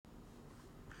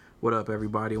What up,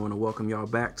 everybody? I want to welcome y'all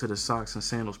back to the Socks and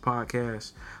Sandals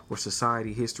podcast, where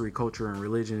society, history, culture, and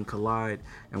religion collide,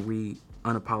 and we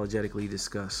unapologetically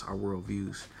discuss our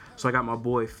worldviews. So I got my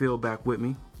boy Phil back with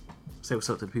me. Say what's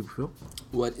up to the people, Phil.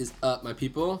 What is up, my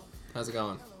people? How's it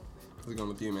going? How's it going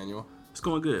with you, Manuel? It's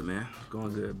going good, man.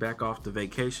 Going good. Back off the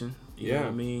vacation. You know what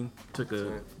I mean? Took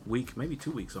a week, maybe 2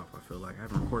 weeks off, I feel like. I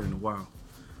haven't recorded in a while.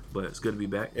 But it's good to be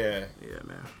back. Yeah. Yeah,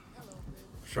 man.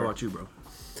 Sure. How about you, bro?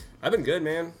 I've been good,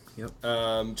 man.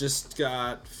 Yep. Just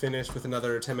got finished with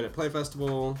another 10-minute play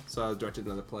festival, so I directed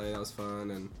another play. That was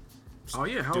fun. And Oh,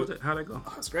 yeah. How'd that go?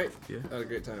 oh, it's great. Yeah. I had a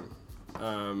great time.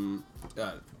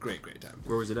 Great time.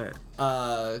 Where was it at?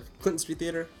 Clinton Street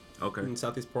Theater. Okay. In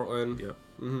Southeast Portland. Yep.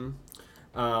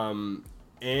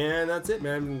 And that's it,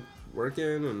 man. I've been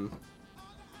working and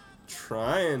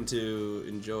trying to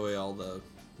enjoy all the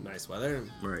nice weather and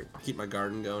Right. keep my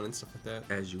garden going and stuff like that.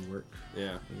 As you work.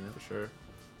 Yeah, Yeah. for sure.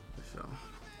 So,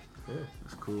 Yeah.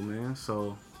 that's cool, man.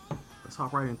 So, let's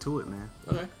hop right into it, man.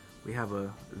 Okay. We have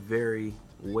a very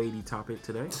weighty topic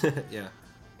today. Yeah.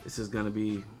 This is going to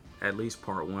be at least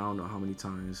part one. I don't know how many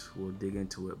times we'll dig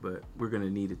into it, but we're going to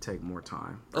need to take more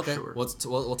time. For Okay. Sure.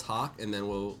 We'll talk and then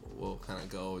we'll kind of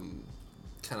go and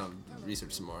kind of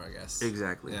research some more, I guess.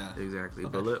 Exactly. Yeah. Exactly.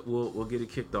 Okay. But we'll get it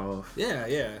kicked off. Yeah.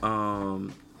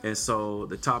 And so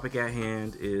the topic at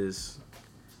hand is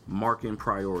marking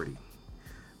priority.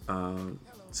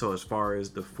 So as far as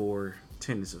the four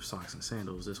tenets of Socks and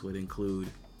Sandals, this would include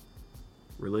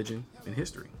religion and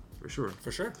history, for sure.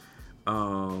 For sure.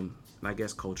 And I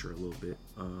guess culture a little bit.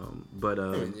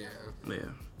 Yeah.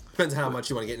 Depends on how much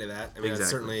you want to get into that. I mean, that Exactly.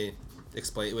 certainly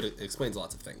explains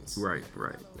lots of things. Right.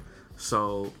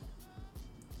 So,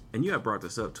 and you had brought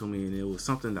this up to me, and it was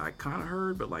something that I kind of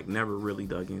heard, but like never really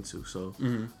dug into. So,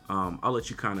 I'll let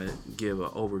you kind of give an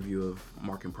overview of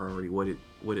marking priority, what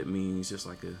it means, just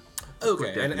like a quick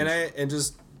Okay, definition. and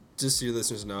just so your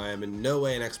listeners know, I am in no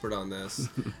way an expert on this.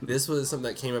 This was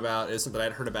something that came about. It was something that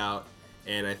I'd heard about,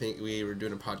 and I think we were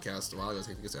doing a podcast a while ago. I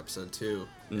think it was episode 2,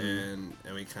 and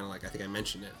we kind of like, I think I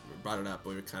mentioned it, we brought it up.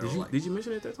 We were kind of like, Did you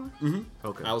mention it at that time? Mm-hmm.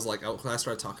 Okay. I was like, I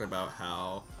started talking about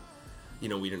how, we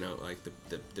don't know, like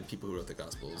the people who wrote the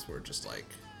Gospels were just like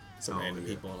some random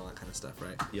people and all that kind of stuff,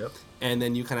 right? Yep. And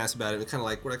then you kind of asked about it, and kind of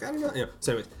like, we're like, I don't know. Yeah.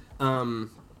 So anyways,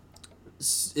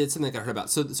 it's something I heard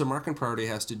about. So marking priority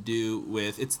has to do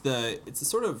with it's the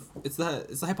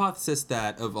hypothesis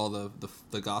that of all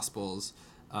the Gospels,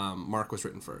 Mark was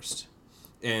written first,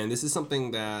 and this is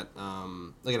something that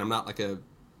again, I'm not like a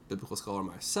biblical scholar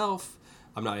myself.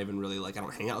 I'm not even really like, I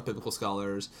don't hang out with biblical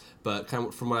scholars, but kind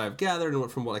of from what I've gathered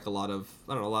and from what like a lot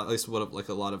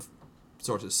of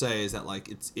sources say is that like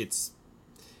it's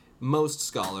most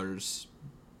scholars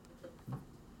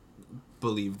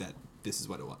believe that this is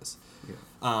what it was. Yeah.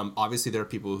 Obviously there are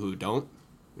people who don't.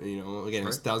 Again, it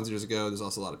was Right. thousands of years ago. There's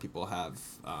also a lot of people have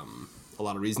a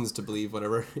lot of reasons to believe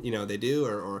whatever they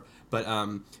do, but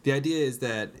the idea is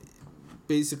that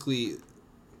basically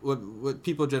what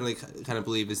people generally kind of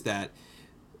believe is that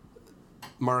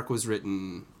Mark was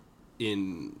written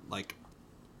in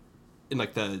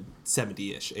the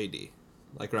 70-ish AD,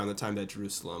 like around the time that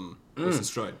Jerusalem was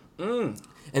destroyed. And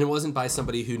it wasn't by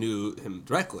somebody who knew him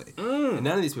directly. And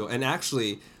none of these people. And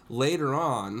actually, later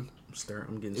on,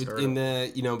 I'm getting started. in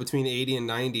the between 80 and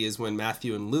 90 is when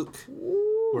Matthew and Luke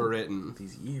were written.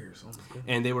 These years. Oh my goodness.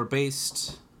 And they were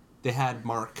based. They had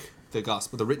Mark, the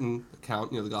gospel, the written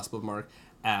account, the Gospel of Mark,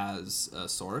 as a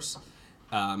source,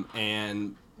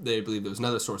 and they believe there was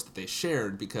another source that they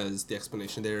shared, because the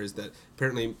explanation there is that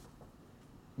apparently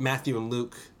Matthew and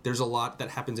Luke, there's a lot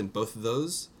that happens in both of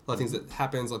those. A lot of things that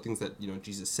happens, a lot of things that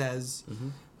Jesus says,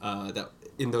 that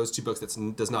in those two books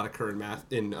that does not occur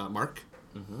in Mark.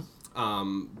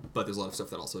 But there's a lot of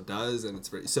stuff that also does, and it's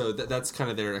very that's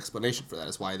kind of their explanation for that,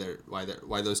 is why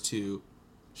those two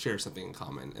share something in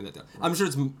common, and that I'm sure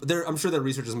their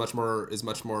research is much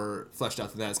more fleshed out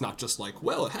than that. It's not just like,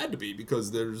 well, it had to be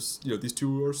because there's these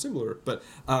two are similar, but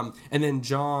and then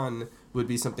John would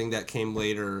be something that came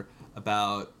later,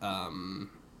 about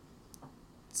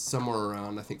somewhere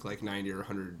around, I think, like 90 or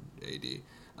 100 AD,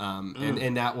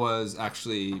 and that was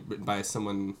actually written by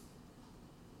someone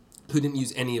who didn't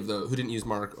use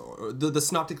Mark, or the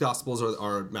Synoptic Gospels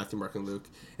are Matthew, Mark, and Luke,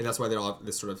 and that's why they all have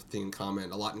this sort of thing in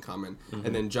common, a lot in common.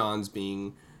 And then John's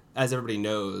being, as everybody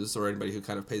knows, or anybody who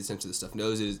kind of pays attention to this stuff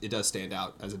knows, it does stand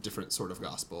out as a different sort of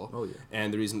gospel. Oh yeah.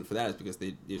 And the reason for that is because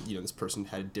this person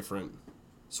had different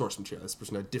source material. This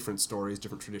person had different stories,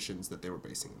 different traditions that they were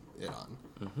basing it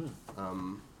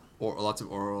on. Or lots of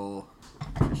oral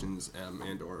traditions,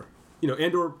 and or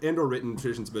written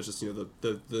traditions, but just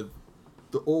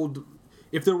the old,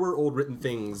 if there were old written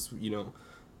things,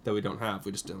 that we don't have.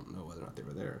 We just don't know whether or not they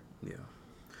were there. Yeah.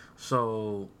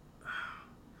 So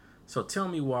tell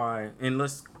me why, and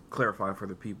let's clarify for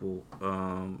the people.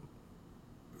 I'm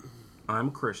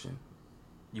a Christian.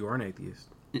 You are an atheist.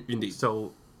 Indeed.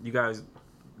 So you guys,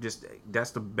 just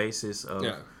that's the basis of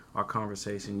our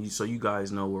conversation. So you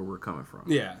guys know where we're coming from.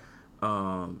 Yeah.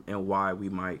 And why we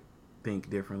might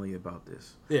think differently about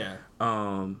this. Yeah.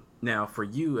 Now, for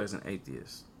you as an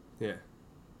atheist,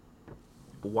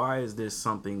 why is this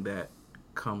something that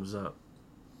comes up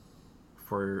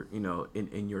for,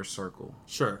 in your circle?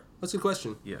 Sure. That's a good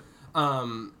question. Yeah.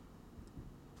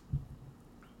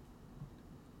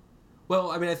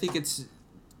 Well, I mean, I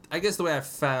guess the way I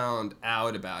found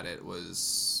out about it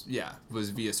was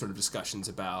via sort of discussions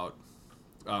about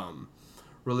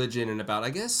religion and about, I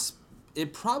guess,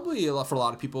 it probably for a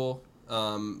lot of people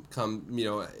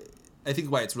I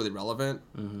think why it's really relevant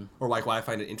or why I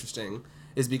find it interesting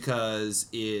is because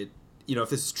if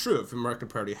this is true, if Mark and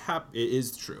Priority it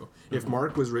is true. If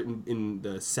Mark was written in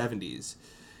the 70s,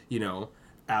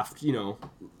 after,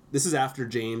 this is after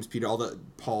James, Peter,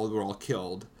 Paul were all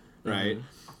killed, right?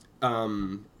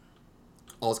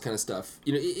 All this kind of stuff.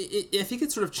 I think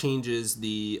it sort of changes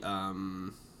the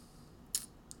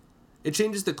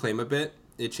claim a bit.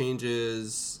 It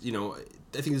changes, I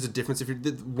think there's a difference.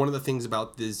 One of the things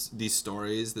about these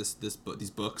stories, these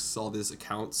books, all these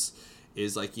accounts,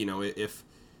 is like,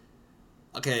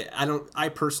 I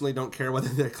personally don't care whether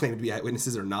they're claimed to be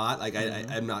eyewitnesses or not. Like,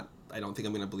 I don't think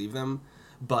I'm going to believe them,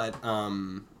 but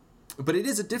it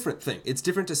is a different thing. It's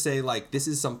different to say, like, this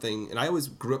is something, and I always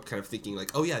grew up kind of thinking,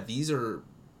 like, oh yeah, these are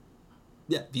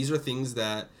things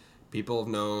that people have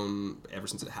known ever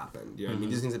since it happened. I mean,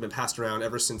 these things have been passed around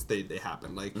ever since they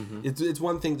happened. Like, it's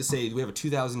one thing to say we have a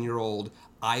 2,000-year-old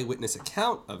eyewitness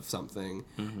account of something,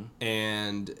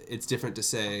 and it's different to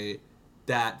say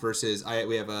that versus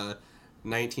we have a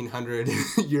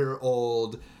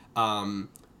 1,900-year-old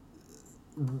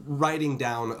writing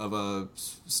down of a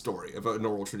story, of an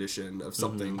oral tradition of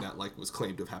something that, like, was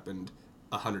claimed to have happened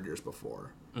 100 years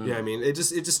before. Yeah, I mean, it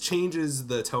just changes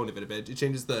the tone of it a bit. It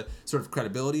changes the sort of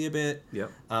credibility a bit.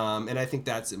 Yep. And I think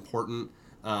that's important.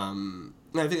 And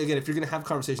I think, again, if you're going to have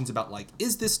conversations about, like,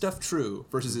 is this stuff true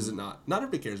versus is it not? Not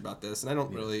everybody cares about this, and I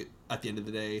don't really, at the end of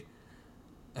the day,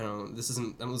 I don't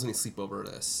lose any sleep over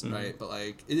this, right? But,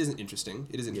 like, it isn't interesting.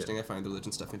 It is interesting. I find the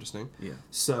religion stuff interesting. Yeah.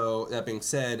 So, that being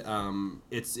said, I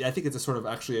think it's a sort of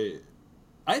actually...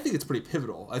 I think it's pretty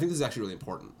pivotal. I think this is actually really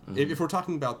important. If we're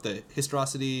talking about the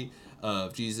historicity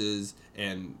of Jesus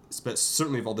and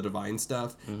certainly of all the divine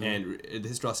stuff and the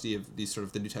historicity of these sort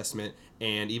of the New Testament,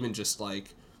 and even just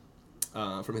like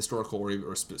from historical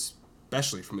or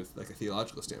especially from like a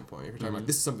theological standpoint, if you're talking about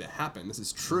this is something that happened, this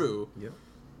is true,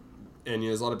 and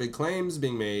there's a lot of big claims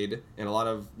being made, and a lot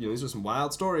of these are some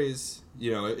wild stories.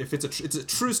 If it's a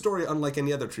true story, unlike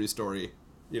any other true story,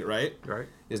 right?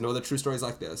 There's no other true stories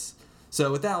like this. So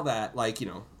without that, like,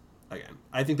 again,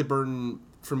 I think the burden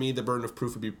of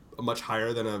proof would be much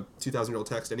higher than a 2,000-year-old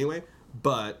text anyway.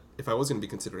 But if I was going to be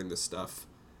considering this stuff,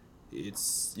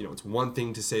 it's one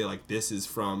thing to say, like, this is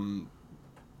from,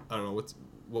 I don't know,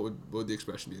 what would the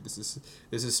expression be? This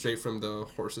is straight from the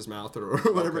horse's mouth or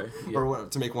whatever, or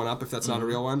what, to make one up if that's not a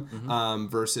real one.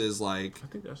 Versus like, I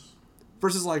think that's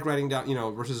versus like writing down,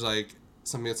 versus like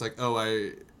something that's like,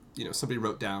 oh, somebody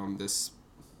wrote down this.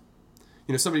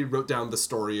 Somebody wrote down the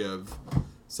story of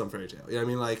some fairy tale. I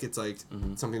mean? Like, it's like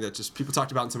something that just people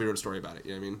talked about and somebody wrote a story about it.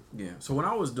 You know what I mean? Yeah. So when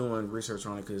I was doing research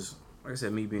on it, because, like I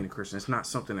said, me being a Christian, it's not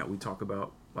something that we talk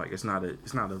about. Like, it's not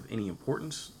of any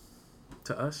importance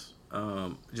to us.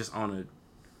 Just on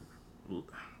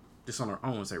our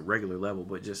own, say, regular level,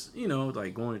 but just,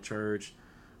 like going to church,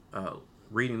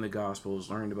 reading the Gospels,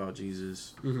 learning about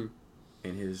Jesus and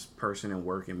his person and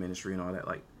work and ministry and all that.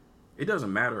 Like, it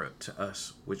doesn't matter to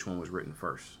us which one was written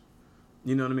first.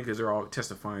 You know what I mean? Because they're all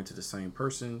testifying to the same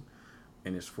person,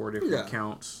 and it's 4 different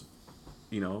accounts.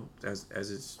 As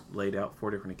it's laid out,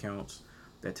 4 different accounts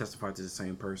that testify to the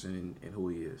same person and who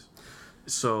he is.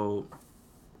 So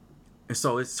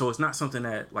it's not something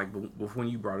that, like, when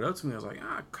you brought it up to me, I was like,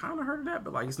 I kind of heard of that,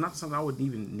 but, like, it's not something I would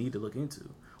even need to look into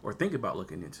or think about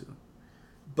looking into.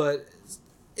 But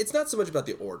it's not so much about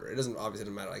the order. It doesn't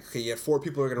matter. Like, okay, you have 4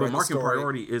 people who are going to write the story. But marking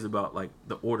priority is about, like,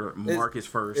 the order. Mark is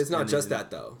first. It's not just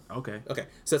that, though. Okay.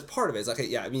 So that's part of it. It's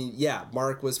like,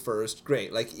 Mark was first.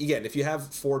 Great. Like, again, if you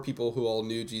have 4 people who all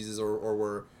knew Jesus or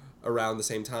were around the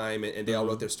same time and they all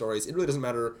wrote their stories, it really doesn't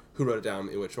matter who wrote it down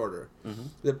in which order.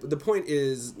 The point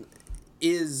is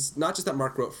not just that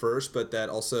Mark wrote first, but that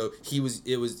also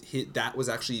that was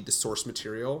actually the source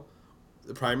material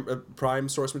prime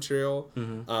source material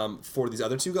for these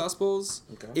other two gospels.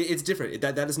 Okay. It's different.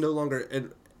 That is no longer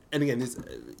and again,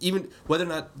 even whether or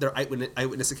not they're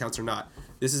eyewitness accounts or not,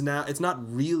 this is now, it's not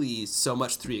really so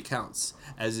much 3 accounts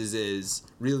as is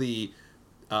really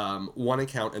 1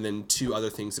 account and then 2 other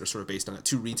things that are sort of based on it,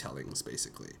 2 retellings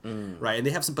basically, right? And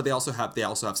they have some, but they also have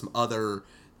some other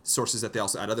sources that they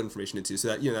also add other information into, so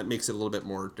that that makes it a little bit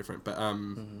more different. But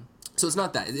so it's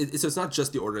not that. So it's not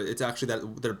just the order. It's actually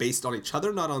that they're based on each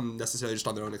other, not on necessarily just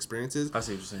on their own experiences. I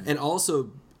see what you're saying. And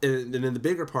also, and then the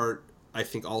bigger part, I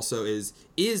think, also is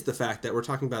the fact that we're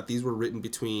talking about these were written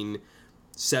between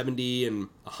 70 and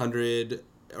 100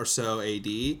 or so AD,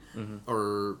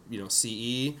 or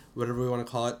CE, whatever we want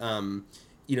to call it.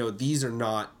 These are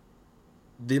not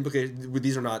the implication.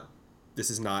 These are not. This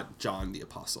is not John the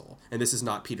Apostle, and this is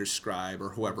not Peter's scribe or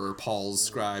whoever, Paul's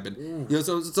scribe, and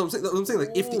so I'm saying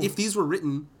like if these were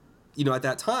written, at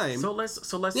that time. So let's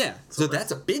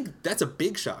that's a big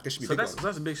shock. It should be so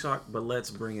that's a big shock, but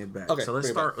let's bring it back. Okay, so let's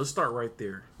start right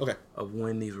there. Okay. Of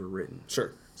when these were written.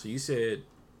 Sure. So you said,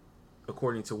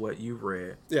 according to what you've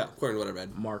read. Yeah, according to what I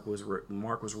read. Mark was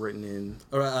written in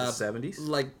the 70s.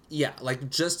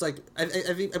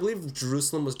 I believe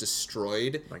Jerusalem was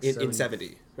destroyed in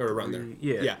 70 or around there.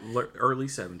 Yeah. Early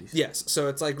 70s. Yes, so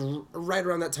it's like right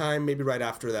around that time, maybe right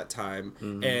after that time,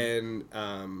 and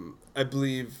I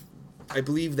believe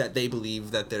that they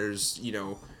believe that there's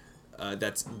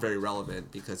that's very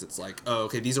relevant, because it's like, oh,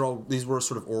 okay, these were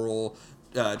sort of oral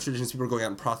traditions. People were going out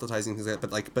and proselytizing things like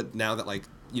that, but now that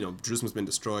Jerusalem's been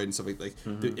destroyed and stuff a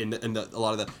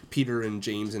lot of the Peter and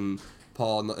James and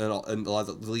Paul and a lot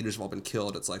of the leaders have all been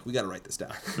killed, it's like, we got to write this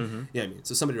down. Yeah,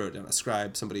 so somebody wrote it down, a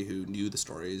scribe, somebody who knew the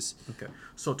stories. Okay,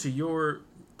 so based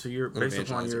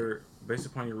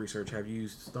upon your research, have you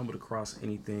stumbled across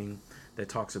anything that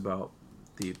talks about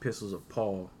the epistles of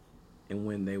Paul and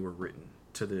when they were written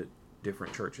to the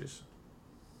different churches?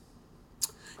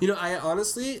 I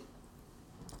honestly,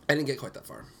 I didn't get quite that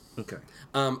far. Okay.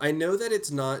 I know that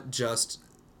it's not just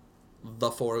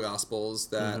the 4 Gospels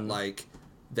that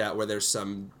that where there's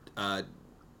some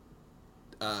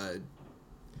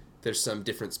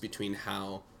difference between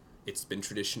how it's been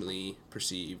traditionally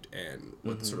perceived and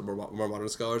what the sort of more modern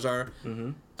scholars are.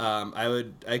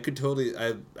 I'd like to talk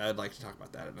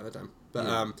about that another time,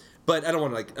 but but I don't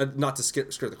want to not to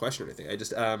skirt the question or anything. I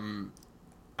just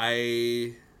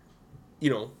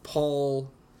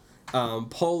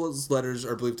Paul's letters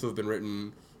are believed to have been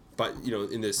written, but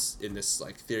in this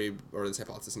theory, or this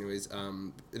hypothesis anyways,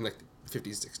 in the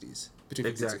 50s, 60s, between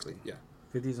 50s and 60s, yeah,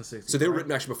 50s and 60s. So they were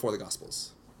written actually before the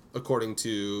Gospels, according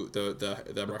to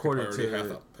the market priority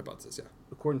hypothesis. Yeah,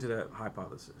 according to that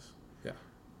hypothesis. Yeah,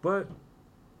 but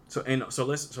so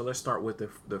let's start with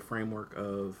the framework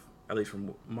of, at least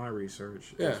from my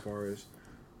research, as far as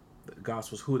the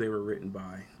Gospels, who they were written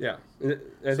by. Yeah.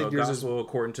 I think Gospel,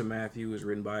 according to Matthew, is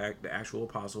written by the actual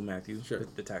apostle Matthew,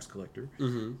 the tax collector.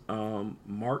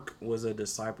 Mark was a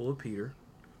disciple of Peter,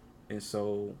 and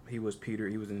so he was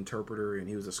an interpreter, and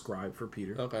he was a scribe for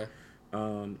Peter. Okay.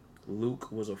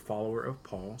 Luke was a follower of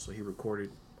Paul, so he recorded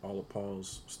all of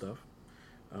Paul's stuff.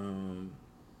 Or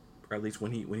at least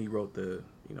when he wrote the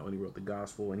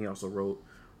Gospel, and he also wrote,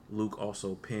 Luke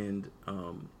also penned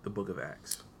the book of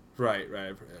Acts. Right.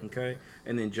 Okay,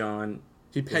 and then John,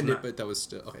 he penned it, but that was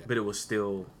still okay. But it was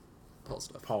still Paul's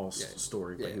stuff. Paul's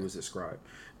story, but he was a scribe.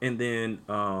 And then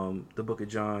the book of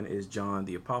John is John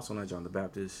the Apostle, not John the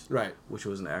Baptist, right? Which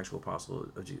was an actual apostle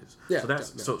of Jesus. Yeah. So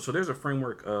that's so there's a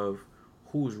framework of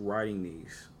who's writing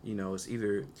these. It's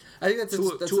either I think that's two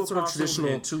sort of apostles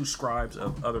traditional, and 2 scribes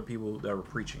of other people that were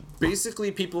preaching.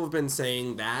 Basically, people have been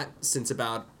saying that since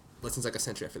like a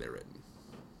century after they're written.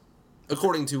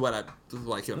 According to what I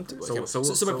like, so my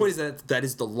point is that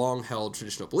is the long held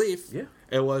traditional belief. Yeah,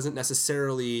 it wasn't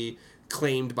necessarily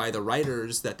claimed by the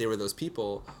writers that they were those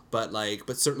people, but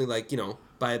certainly by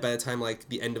the time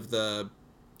the end of the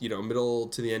middle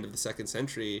to the end of the 2nd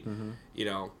century,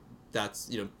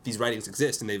 that's these writings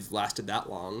exist and they've lasted that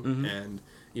long, and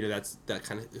that's that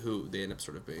kind of who they end up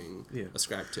sort of being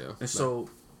ascribed to. And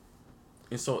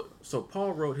so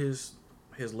Paul wrote his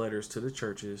letters to the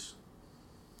churches.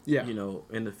 Yeah.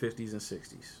 In the 50s and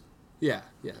 60s. Yeah,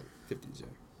 50s, yeah.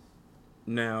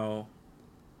 Now,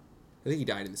 I think he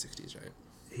died in the 60s, right?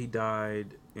 He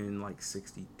died in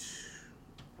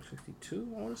 62,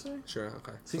 I want to say? Sure,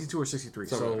 okay. 62 or 63.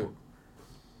 So,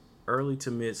 early to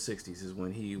mid 60s is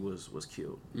when he was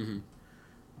killed.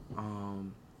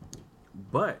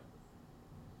 But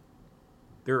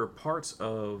there are parts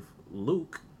of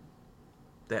Luke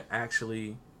that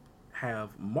actually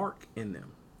have Mark in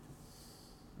them.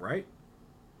 Right?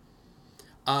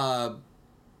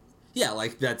 Yeah,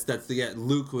 like that's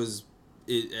Luke was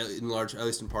in large, at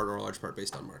least in part or a large part,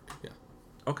 based on Mark. Yeah.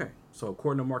 Okay, so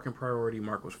according to Mark and Priority,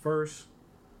 Mark was first.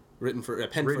 Penned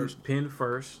first. Penned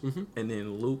first, and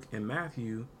then Luke and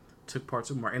Matthew took parts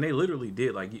of Mark, and they literally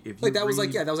did. Like if you like that was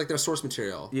like that was like their source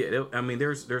material. Yeah, I mean,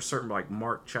 there's certain like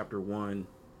Mark chapter 1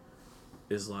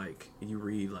 is like you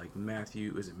read like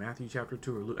Matthew. Is it Matthew chapter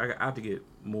 2 or Luke? I have to get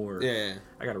more. Yeah.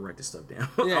 I got to write this stuff down.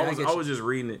 Yeah, I was just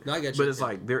reading it. No, I get you. But it's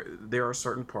like there are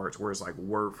certain parts where it's like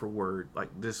word for word, like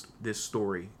this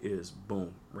story is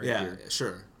boom right here. Yeah,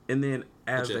 sure. And then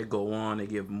as they go on, they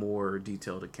give more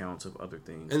detailed accounts of other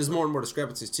things. And there's more and more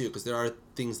discrepancies too, because there are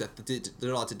things that there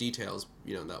are lots of details,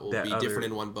 that will be different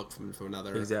in one book from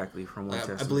another. Exactly, from one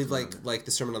testament. I believe like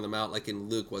the Sermon on the Mount, like in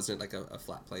Luke, wasn't like a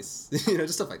flat place,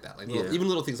 just stuff like that. Like even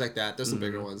little things like that. There's some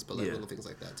bigger ones, but like little things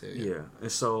like that too. Yeah, and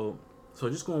so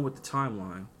just going with the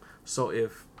timeline. So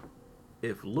if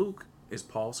Luke is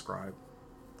Paul's scribe,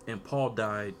 and Paul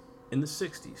died in the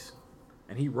 60s,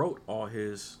 and he wrote all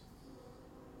his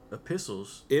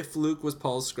epistles. If Luke was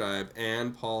Paul's scribe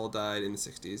and Paul died in the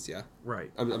 60s, yeah. Right.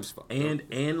 I'm just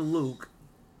and Luke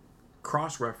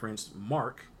cross-referenced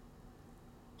Mark.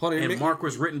 Hold on, Mark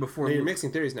was written before Luke. You're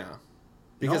mixing theories now.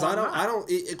 Because I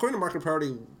don't according to Mark and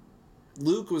Priority,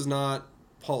 Luke was not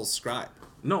Paul's scribe.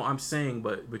 No, I'm saying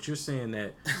but you're saying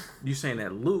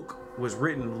that Luke was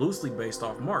written loosely based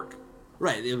off Mark.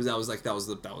 Right. That was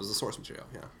the source material,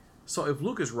 yeah. So if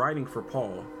Luke is writing for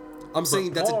Paul, I'm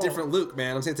saying that's a different Luke,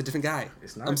 man. I'm saying it's a different guy.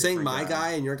 It's not. I'm saying my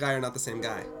guy and your guy are not the same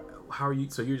guy. How are you?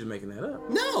 So you're just making that up?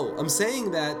 No, I'm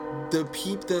saying that the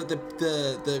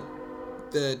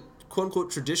quote unquote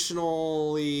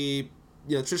traditional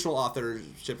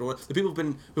authorship, or the people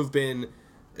who've been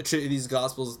these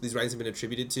gospels, these writings have been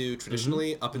attributed to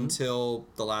traditionally up until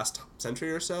the last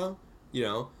century or so.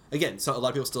 Again, so a lot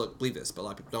of people still believe this, but a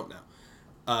lot of people don't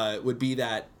now. Would be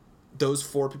that those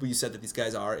 4 people you said that these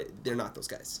guys are, they're not those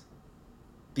guys.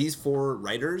 These 4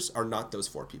 writers are not those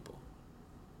 4 people.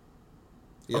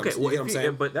 Okay, what I'm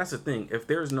saying? But that's the thing. If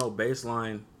there's no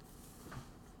baseline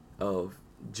of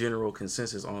general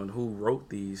consensus on who wrote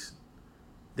these,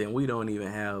 then we don't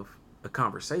even have a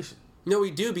conversation. No,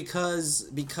 we do because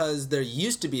there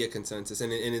used to be a consensus,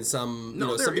 and in some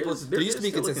some people there used to be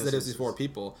a consensus that it was these 4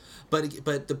 people. But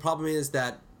the problem is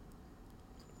that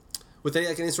with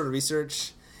any sort of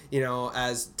research,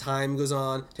 as time goes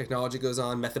on, technology goes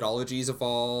on, methodologies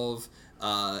evolve,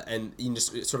 and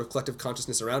just sort of collective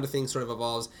consciousness around a thing sort of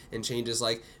evolves and changes.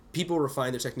 Like, people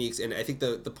refine their techniques, and I think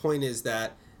the point is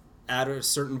that at a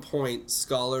certain point,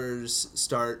 scholars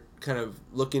start kind of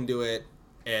look into it,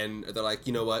 and they're like,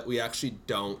 you know what, we actually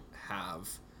don't have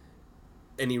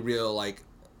any real, like,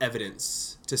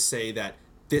 evidence to say that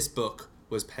this book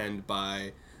was penned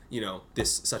by,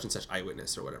 this such and such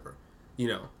eyewitness or whatever,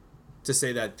 to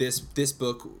say that this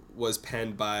book was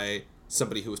penned by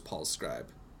somebody who was Paul's scribe.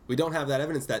 We don't have that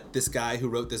evidence that this guy who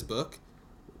wrote this book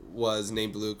was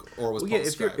named Luke or was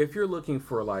Paul's scribe. If you're looking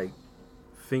for like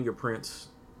fingerprints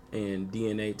and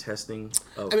DNA testing,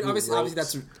 obviously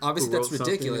that's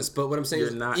ridiculous. But what I'm saying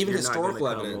is even historical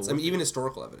evidence. Even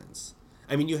historical evidence.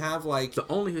 You have like the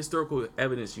only historical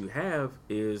evidence you have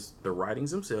is the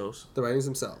writings themselves.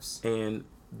 And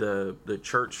the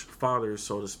church fathers,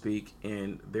 so to speak,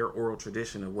 and their oral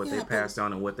tradition of what they passed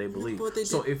down and what they believe.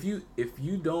 So if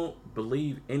you don't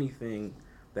believe anything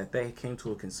that they came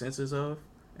to a consensus of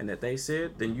and that they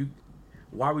said, then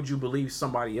why would you believe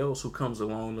somebody else who comes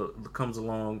along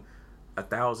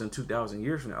 1,000, 2,000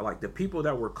 years from now? Like, the people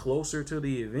that were closer to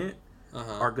the event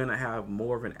are gonna have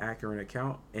more of an accurate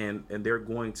account, and they're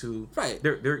going to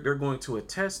they're going to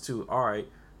attest to, all right,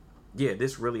 yeah,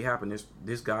 this really happened.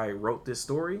 This guy wrote this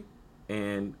story,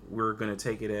 and we're gonna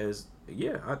take it as,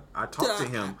 yeah, I talked to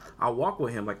him. I walked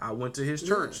with him. Like, I went to his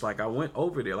church. Like, I went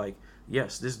over there. Like,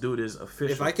 yes, this dude is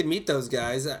official. If I could meet those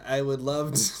guys, I would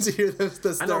love to hear those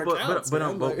accounts.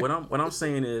 But what I'm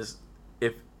saying is,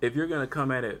 if you're gonna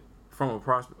come at it from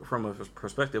a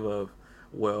perspective of,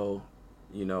 well,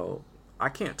 I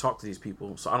can't talk to these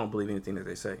people, so I don't believe anything that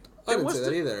they say. I didn't say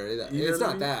that either. It's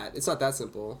not that. It's not that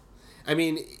simple.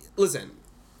 Listen,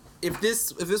 if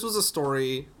this was a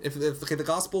story, if the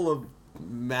Gospel of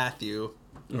Matthew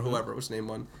or whoever, which name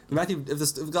one, if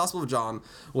the Gospel of John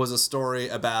was a story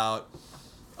about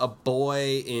a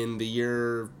boy in the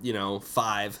year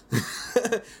 5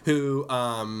 who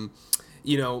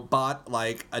bought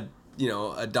like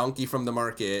a donkey from the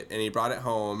market, and he brought it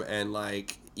home, and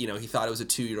he thought it was a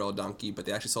 2-year-old donkey, but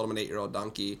they actually sold him an 8-year-old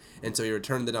donkey, and so he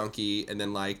returned the donkey, and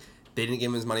then they didn't give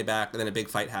him his money back, and then a big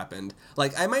fight happened.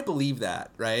 I might believe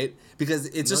that, right? Because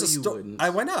it's just a story.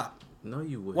 Why not? No,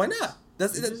 you wouldn't. Why not?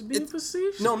 That's just being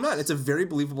facetious. No, I'm not. It's a very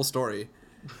believable story.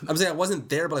 I'm saying I wasn't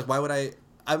there, but like, why would I?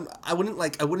 I wouldn't.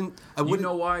 You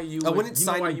know why you? I wouldn't you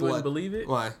know sign why in you blood. wouldn't believe it?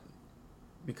 Why?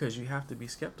 Because you have to be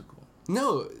skeptical.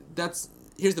 No,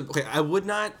 here's the okay. I would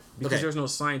not Because there's no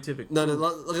scientific. No.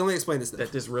 Let me explain this. Then.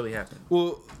 That this really happened.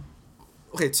 Well,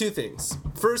 okay. Two things.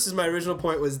 First is my original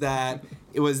point was that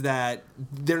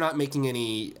they're not making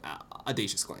any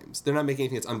audacious claims. They're not making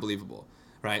anything that's unbelievable,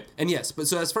 right? And yes, but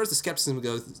so as far as the skepticism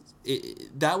goes,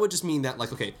 that would just mean that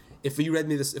like okay. If you read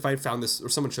me this, if I found this, or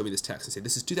someone showed me this text and say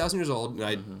this is 2,000 years old, and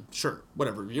I sure,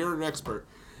 whatever, you're an expert,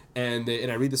 and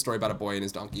I read the story about a boy and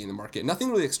his donkey in the market. Nothing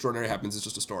really extraordinary happens. It's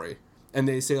just a story, and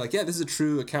they say like, yeah, this is a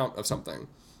true account of something.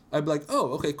 I'd be like,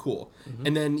 oh, okay, cool.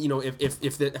 And then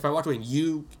if I walked away and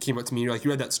you came up to me, and you're like,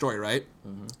 you read that story, right?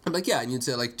 I'm like, yeah, and you'd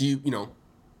say like, do you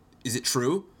is it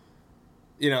true?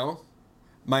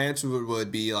 My answer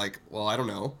would be like, well, I don't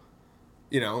know.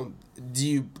 Do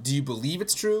you believe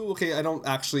it's true? Okay, I don't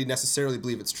actually necessarily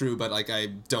believe it's true, but like I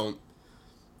don't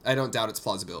doubt its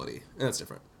plausibility, and that's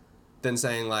different than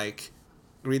saying like,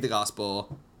 read the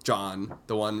gospel, John,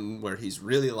 the one where he's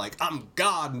really like, I'm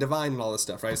God and divine and all this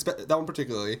stuff, right? That one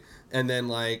particularly, and then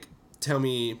like, tell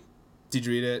me, did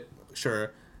you read it?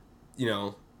 Sure,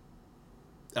 is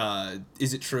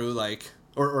it true? Like,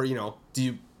 or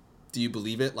do you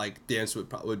believe it? Like the answer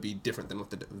would be different than with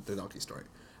the donkey story.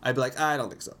 I'd be like, I don't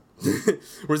think so.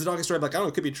 Whereas the donkey story, I'd be like, I don't know,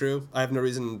 it could be true. I have no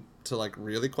reason to like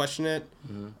really question it.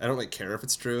 I don't really care if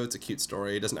it's true. It's a cute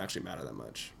story. It doesn't actually matter that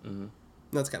much.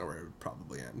 That's kind of where it would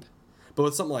probably end. But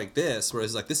with something like this,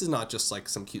 whereas like this is not just like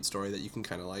some cute story that you can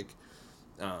kind of like,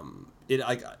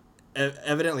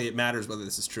 evidently it matters whether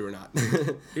this is true or not.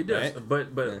 It does,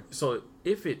 right? but yeah. So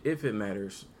if it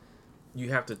matters, you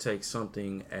have to take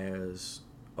something as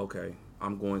okay.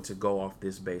 I'm going to go off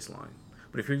this baseline.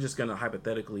 But if you're just going to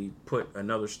hypothetically put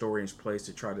another story in place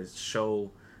to try to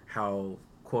show how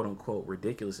quote unquote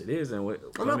ridiculous it is, then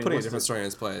I'm not putting a different story in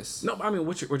its place. No, I mean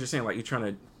what you're saying, like you're trying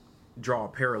to draw a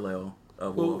parallel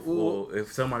of well,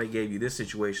 if somebody gave you this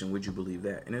situation, would you believe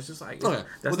that? And it's just like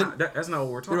that's not what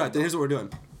we're talking. You're right. About. Then here's what we're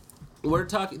doing. We're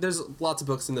talking. There's lots of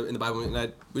books in the Bible,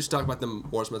 and we should talk about them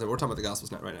more. We're talking about the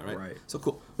Gospels right now, right? Right. So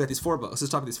cool. We got these 4 books. Let's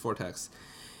talk about these 4 texts.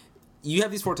 You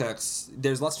have these 4 texts.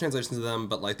 There's lots of translations of them,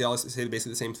 but like they all say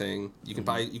basically the same thing. You can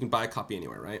buy a copy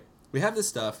anywhere, right? We have this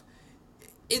stuff.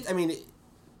 It's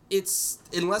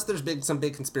unless there's some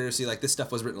big conspiracy, like this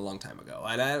stuff was written a long time ago,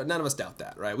 and none of us doubt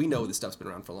that, right? We know this stuff's been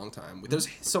around for a long time. There's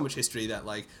so much history that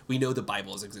like we know the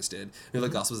Bible has existed, the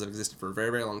Gospels have existed for a very,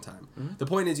 very long time. The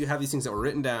point is, you have these things that were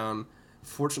written down,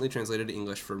 fortunately translated to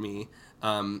English for me,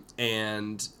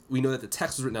 and we know that the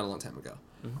text was written down a long time ago.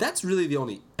 That's really the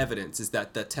only evidence, is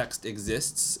that the text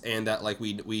exists and that like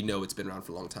we know it's been around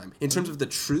for a long time. In terms of the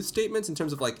truth statements, in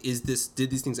terms of like did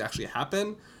these things actually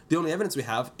happen? The only evidence we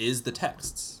have is the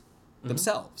texts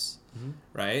themselves,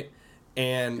 right?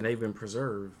 And they've been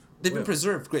preserved. They've been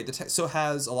preserved. Great. The text so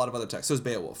has a lot of other texts. So is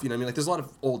Beowulf. Like there's a lot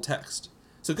of old text.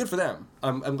 So good for them.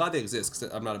 I'm glad they exist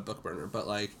because I'm not a book burner, but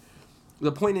like.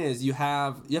 The point is, you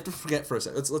have to forget for a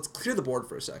second. Let's clear the board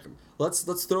for a second.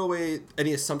 Let's throw away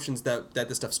any assumptions that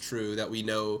this stuff's true, that we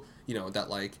know, that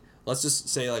like, let's just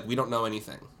say like we don't know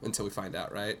anything until we find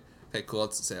out, right? Okay, cool.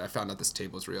 Let's say I found out this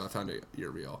table is real. I found out you're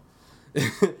real.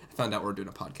 I found out we're doing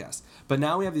a podcast. But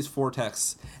now we have these 4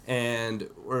 texts, and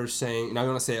we're saying, now we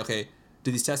want to say, okay,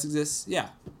 do these texts exist? Yeah.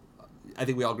 I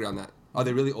think we all agree on that. Are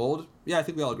they really old? Yeah, I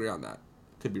think we all agree on that.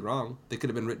 Could be wrong. They could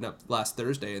have been written up last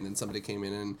Thursday, and then somebody came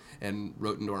in and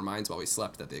wrote into our minds while we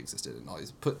slept that they existed, and all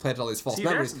these planted all these false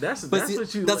memories. That's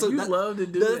what you love to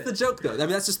do. That's the joke, though. I mean,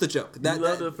 that's just the joke. You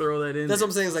love to throw that in. That's what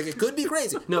I'm saying. Is like it could be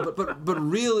crazy. No, but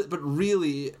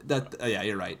really that yeah,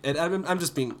 you're right. And I'm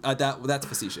just being that's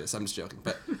facetious. I'm just joking.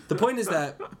 But the point is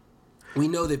that we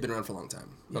know they've been around for a long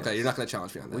time. Yes. Okay, you're not going to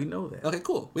challenge me on that. We know that. Okay,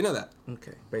 cool. We know that.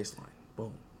 Okay, baseline.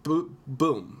 Boom.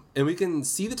 Boom. And we can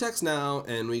see the text now,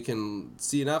 and we can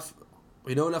see enough.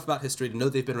 We know enough about history to know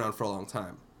they've been around for a long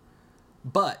time.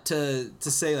 But to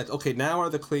say like, okay, now are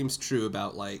the claims true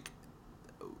about like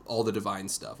all the divine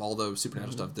stuff, all the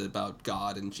supernatural stuff about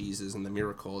God and Jesus and the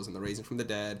miracles and the raising from the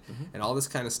dead and all this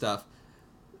kind of stuff?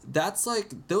 That's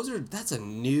like that's a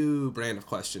new brand of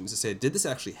questions to say, did this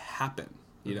actually happen?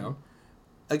 You know?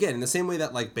 Again, in the same way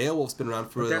that like Beowulf's been around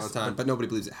for a really long time, but nobody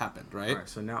believes it happened, right? All right,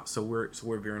 so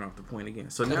we're veering off the point again.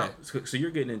 So now, so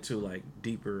you're getting into like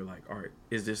deeper, like, all right,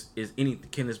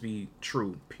 can this be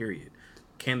true? Period.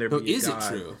 Can there be? Is it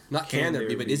true? Not can there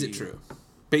be, but is it true?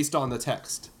 Based on the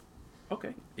text.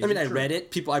 Okay. I read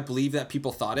it. I believe that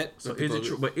people thought it. So is it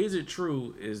true? But is it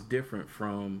true is different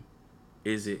from,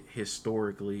 is it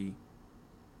historically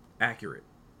accurate?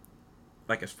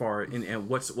 like as far and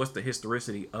what's the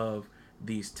historicity of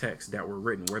these texts that were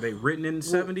written? Were they written in the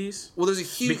 70s? Well, there's a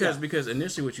huge because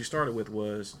initially what you started with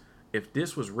was if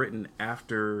this was written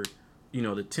after,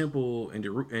 the temple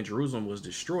in Jerusalem was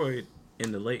destroyed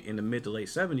in the mid to late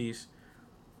 70s,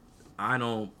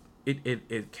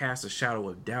 it casts a shadow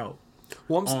of doubt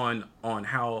on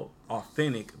how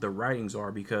authentic the writings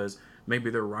are, because maybe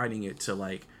they're writing it to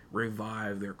like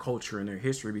revive their culture and their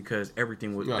history because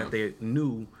everything that they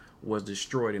knew was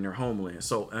destroyed in their homeland.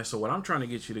 So what I'm trying to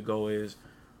get you to go is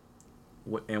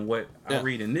what I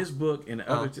read in this book and the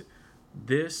other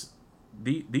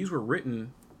these were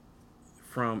written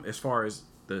from, as far as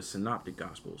the synoptic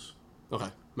gospels. Okay.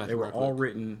 They were all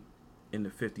written in the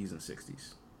 50s and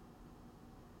 60s.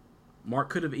 Mark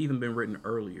could have even been written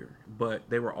earlier, but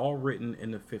they were all written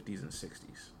in the 50s and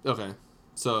 60s. Okay.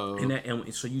 So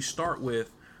and so you start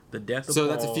with the death of Paul. So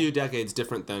Paul. that's a few decades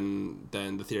different than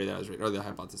the theory that I was reading, or the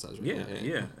hypothesis I was reading.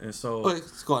 Yeah. And so okay,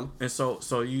 let's go on. And so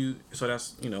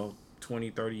that's 20,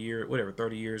 30 years, whatever,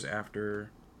 30 years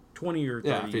after 20 or 30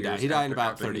 years. He died. He died in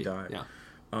about after 30. He died. Yeah.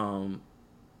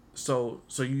 So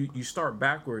you start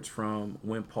backwards from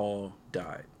when Paul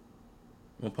died,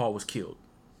 when Paul was killed.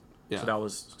 Yeah. So that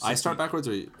was. I start backwards,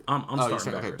 or I'm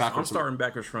starting backwards. Okay, I'm starting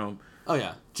backwards from. Oh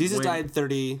yeah, Jesus died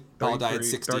 30. Paul died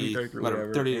 60. 33,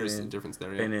 whatever. 30 years difference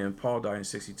there. Yeah. And then Paul died in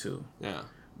 62. Yeah.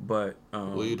 But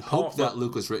well, you'd hope that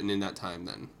Luke was written in that time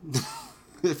then.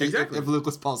 If Luke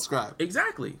was Paul's scribe.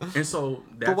 Exactly. And so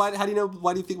but why? How do you know?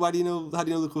 Why do you know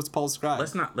Luke was Paul's scribe?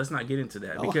 Let's not get into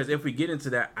that, because if we get into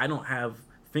that, I don't have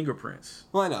fingerprints.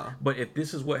 Well, I know. But if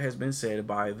this is what has been said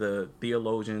by the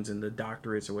theologians and the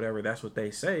doctorates or whatever, that's what they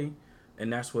say,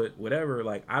 and that's whatever.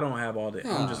 Like, I don't have all the.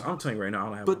 Yeah. I'm telling you right now, I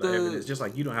don't have all the evidence. Just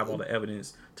like you don't have all the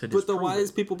evidence to disprove. But the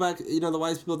wise people back, the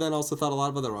wise people then also thought a lot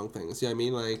of other wrong things. You know what I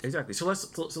mean? Like, exactly. So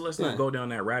let's not go down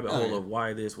that rabbit hole of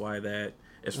why this, why that.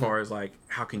 As far as like,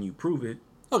 how can you prove it?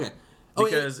 Okay.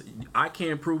 Because I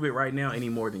can't prove it right now any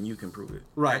more than you can prove it.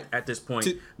 Right. At this point,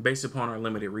 based upon our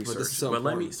limited research. But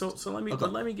let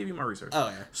me give you my research. Oh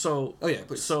yeah. So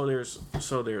please.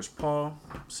 So there's Paul,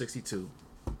 62.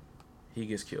 He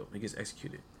gets killed. He gets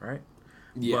executed. Right.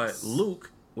 Yes. But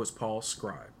Luke was Paul's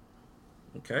scribe.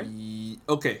 Okay.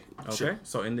 Okay. Sure.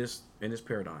 So in this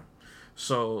paradigm,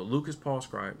 so Luke is Paul's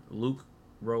scribe. Luke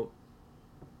wrote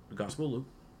the Gospel of Luke.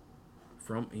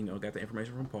 From got the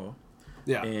information from Paul,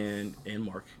 and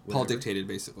Mark. Whatever. Paul dictated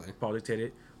basically. Paul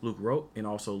dictated. Luke wrote, and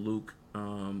also Luke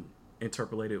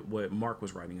interpolated what Mark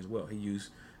was writing as well. He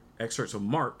used excerpts of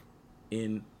Mark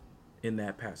in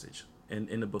that passage and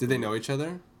in the book. Did they know each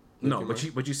other? No,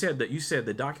 but you said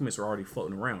the documents were already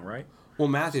floating around, right? Well,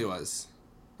 Matthew was,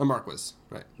 or Mark was,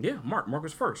 right? Yeah, Mark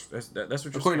was first. That's what you're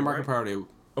saying. According to Mark and priority.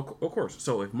 Of course.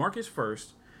 So if Mark is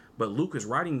first, but Luke is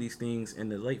writing these things in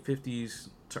the late 50s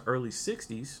to early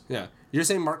 60s. Yeah. You're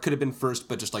saying Mark could have been first,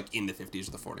 but just like in the 50s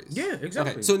or the 40s. Yeah,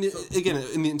 exactly. Okay. So, in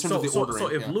terms of the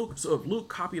ordering. If Luke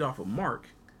copied off of Mark,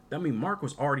 that means Mark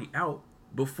was already out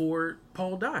before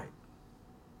Paul died.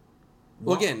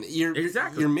 Well, again,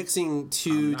 you're mixing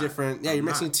two different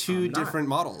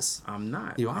models. I'm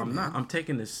not. You are. I'm not. I'm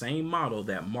taking the same model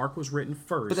that Mark was written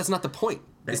first. But that's not the point.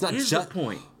 It's not just the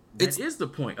point. That is the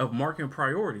point of Mark and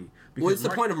priority. Well, it's the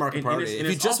point of Mark and priority. If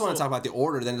you just want to talk about the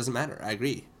order, then it doesn't matter. I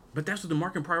agree. But that's what the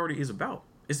Mark and priority is about.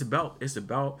 It's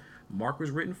about Mark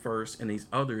was written first, and these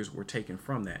others were taken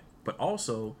from that. But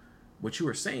also, what you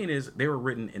were saying is they were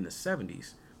written in the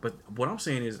 70s. But what I'm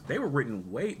saying is they were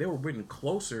written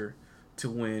closer to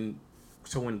when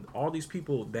all these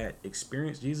people that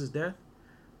experienced Jesus' death,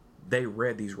 they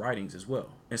read these writings as well,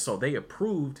 and so they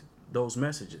approved those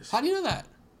messages. How do you know that?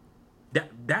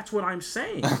 That's what I'm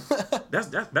saying.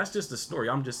 that's just the story.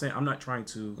 I'm just saying. I'm not trying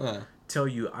to tell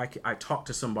you. I talked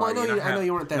to somebody. Well, I know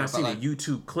you weren't there. And I seen a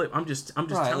YouTube clip. I'm just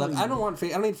telling you. I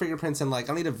don't need fingerprints and I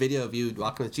don't need a video of you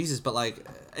walking with Jesus. But I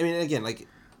mean, again,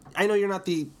 I know you're not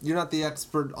the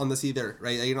expert on this either,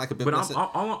 right? You're not like a biblical.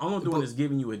 But all I'm doing is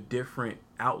giving you a different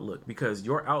outlook, because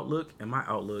your outlook and my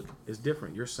outlook is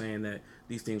different. You're saying that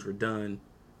these things were done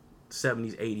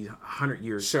 70s, 80s, 100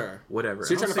 years, sure, whatever.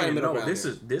 So you're trying to find a middle ground.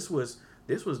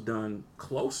 This was done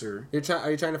closer.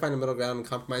 Are you trying to find a middle ground and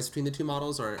compromise between the two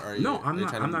models, or are you? No,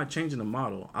 I'm not changing the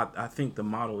model. I think the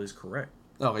model is correct.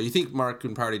 Okay, you think Mark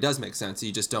and priority does make sense.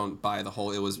 You just don't buy the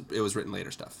whole it was written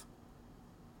later stuff.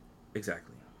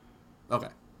 Exactly. Okay.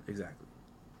 Exactly.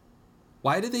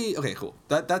 Why did they? Okay, cool.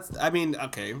 That's. I mean,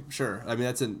 okay, sure. I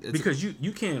mean, because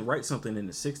you can write something in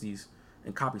the 60s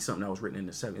and copy something that was written in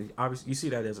the 70s. Obviously, you see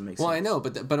that doesn't make sense. Well, I know,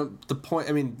 but the point.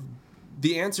 I mean,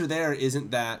 the answer there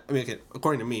isn't that. I mean, okay,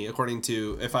 according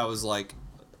to if I was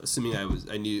assuming I was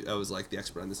the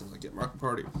expert on this, I was like, yeah, Mark and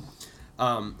priority.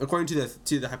 according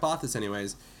to the hypothesis,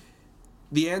 anyways,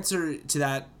 the answer to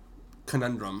that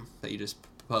conundrum that you just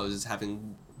proposed is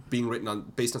being written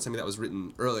on based on something that was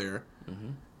written earlier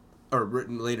or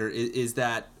written later is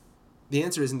that the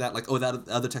answer isn't that like that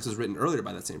other text was written earlier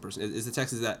by that same person.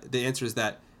 The answer is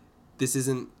that this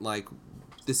isn't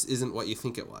what you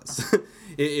think it was.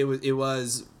 it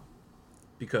was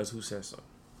because who says so?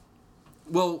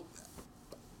 Well,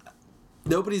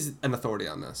 nobody's an authority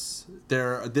on this.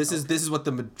 This is what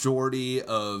the majority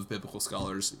of biblical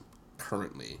scholars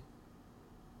currently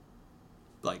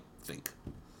think,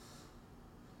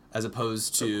 as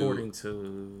opposed to according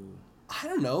to I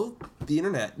don't know the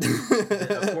internet.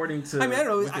 According to I mean I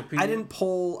don't know. Wikipedia? I didn't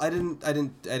poll. I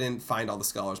didn't find all the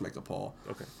scholars make a poll.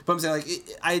 Okay, but I'm saying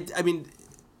I mean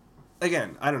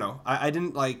again I don't know. I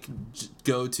didn't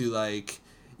go to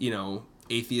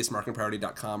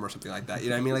atheistmarkingpriority.com or something like that. You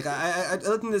know what I mean? I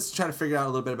looked into this to try to figure out a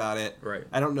little bit about it. Right.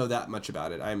 I don't know that much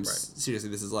about it. Seriously,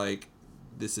 this is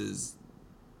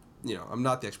I'm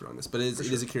not the expert on this, but it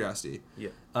is a curiosity. Yeah.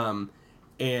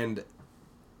 And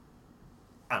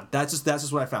that's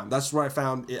just what I found. That's what I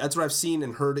found. That's what I've seen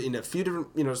and heard in a few different,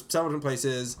 several different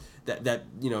places that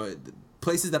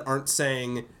places that aren't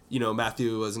saying,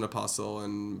 Matthew was an apostle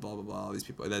and blah, blah, blah, all these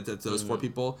people, that's those four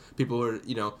people who are,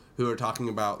 who are talking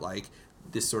about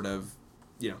this sort of,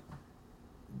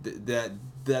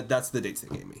 that's the dates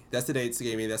they gave me. That's the dates they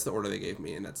gave me. That's the order they gave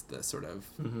me. And that's the sort of,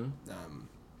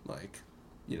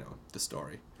 the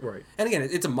story. Right. And again,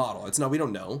 it's a model. It's not, we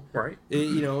don't know. Right.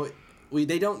 They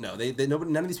don't know.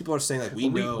 None of these people are saying we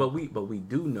know. But we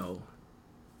do know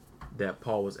that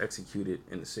Paul was executed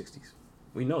in the 60s.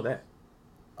 We know that.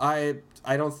 I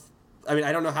don't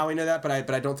know how we know that, but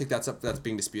I don't think that's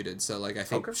being disputed. So I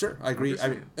think sure, I agree. I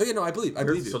believe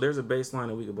you. So there's a baseline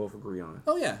that we could both agree on.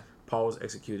 Oh yeah. Paul was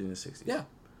executed in the 60s. Yeah.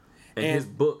 And his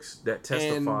books that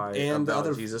testify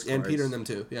about Jesus Christ. And Peter and them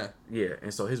too, yeah. Yeah,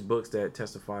 and so his books that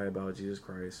testify about Jesus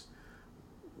Christ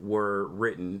were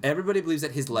written. Everybody believes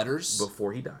that his letters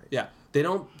before he died. Yeah, they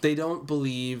don't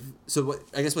believe. So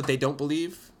what they don't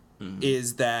believe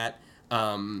is that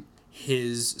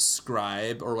his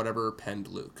scribe or whatever penned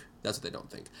Luke. That's what they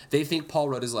don't think. They think Paul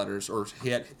wrote his letters, or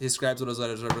his scribes wrote his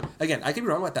letters. Or whatever. Again, I could be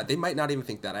wrong about that. They might not even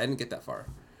think that. I didn't get that far.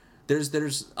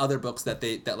 There's other books that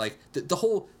the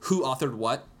whole who authored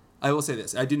what. I will say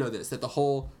this. I do know this, that the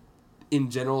whole, in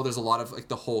general, there's a lot of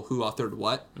the whole who authored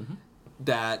what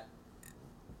that.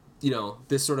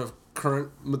 This sort of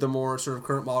the more sort of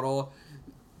current model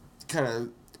kind of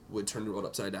would turn the world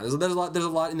upside down. There's a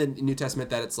lot in the New Testament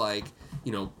that it's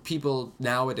people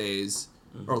nowadays,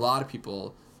 or a lot of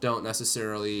people, don't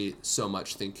necessarily so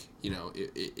much think,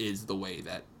 it is the way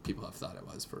that people have thought it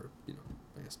was for, I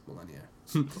guess millennia,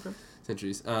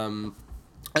 centuries.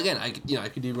 Again, I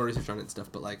could do more research on it and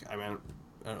stuff, but I don't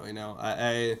really know.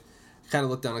 I kind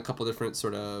of looked down a couple different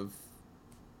sort of,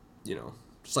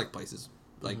 just places.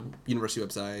 University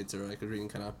websites, or reading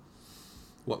kind of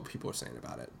what people are saying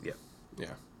about it. Yeah.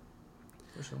 Yeah.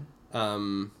 For sure.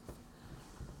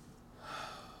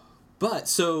 But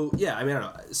so yeah, I don't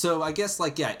know. So I guess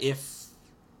if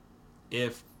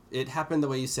it happened the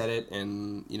way you said it,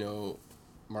 and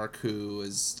Mark, who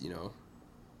is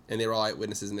and they were all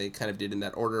eyewitnesses, and they kind of did in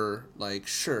that order.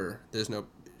 Sure,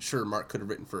 Mark could have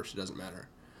written first. It doesn't matter.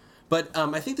 But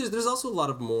I think there's also a lot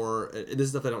of more. This is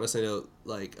stuff I don't necessarily know.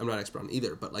 I'm not an expert on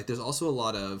either. But there's also a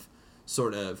lot of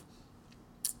sort of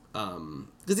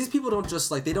because these people don't just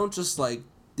they don't spend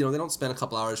a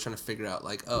couple hours trying to figure out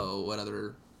what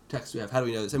other texts we have. How do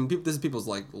we know this? I mean, this is people's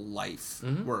life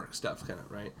work stuff, kind of,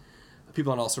 right?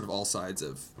 People on all sides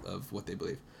of what they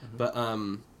believe. But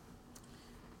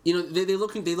they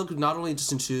look not only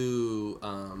just into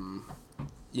them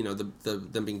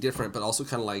being different, but also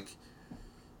kind of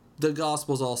the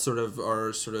Gospels all are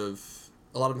a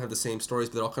lot of them have the same stories,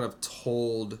 but they're all kind of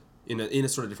told in a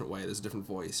sort of different way. There's a different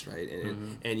voice, right?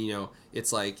 And it's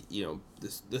the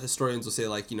historians will say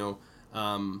I think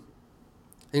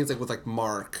it's with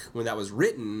Mark, when that was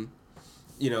written,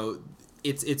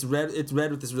 it's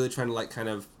read with this really trying to kind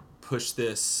of push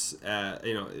this.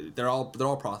 They're all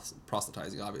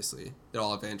proselytizing, obviously. They're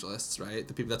all evangelists, right?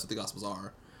 The people, that's what the Gospels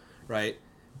are, right?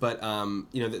 But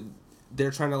they're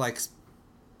trying to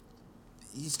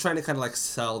he's trying to kind of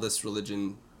sell this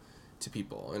religion to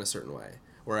people in a certain way,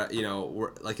 or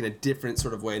we're in a different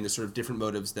sort of way, and there's sort of different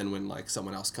motives than when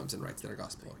someone else comes and writes their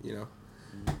gospel.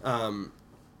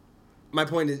 My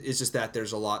point is just that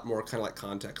there's a lot more kind of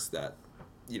context that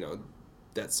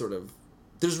that sort of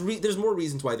there's more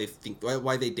reasons why they think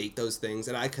why they date those things,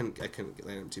 and I couldn't get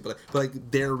into, but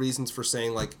their reasons for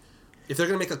saying if they're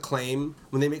gonna make a claim,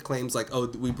 when they make claims oh,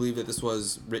 we believe that this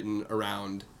was written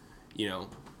around you know,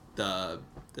 the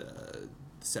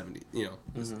 70, you know,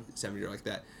 Mm-hmm. 70 or like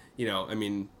that. You know, I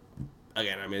mean,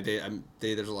 again, I mean,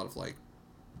 there's a lot of like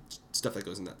stuff that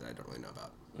goes in that I don't really know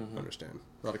about. Understand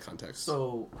a lot of context.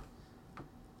 So,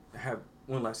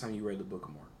 when last time you read the Book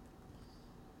of Mark?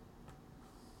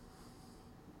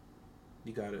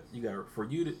 You got it. For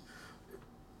you to,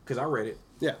 because I read it.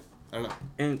 Yeah, I don't know.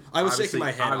 And I was shaking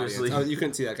my head. Obviously, You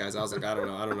couldn't see that, guys. I was like, I don't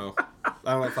know. I don't know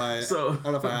if I. So, I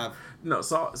don't know if I have. No,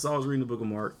 so I was reading the Book of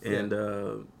Mark, and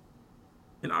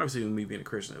obviously, with me being a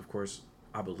Christian, of course,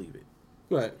 I believe it.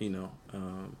 Right. You know,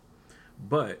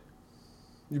 but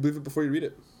you believe it before you read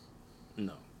it.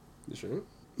 No. You sure?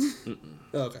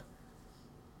 Oh, okay.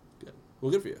 Good.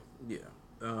 Well, good for you. Yeah.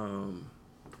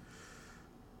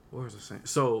 What was I saying?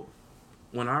 So,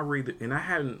 when I read it, and I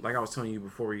hadn't, like I was telling you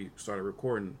before we started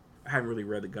recording, I hadn't really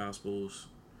read the Gospels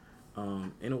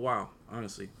in a while,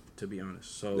 honestly, to be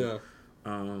honest. So,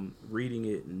 reading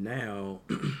it now,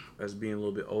 as being a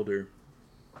little bit older,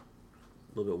 a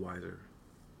little bit wiser,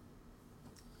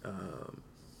 a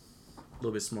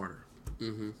little bit smarter,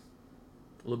 a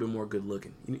little bit more good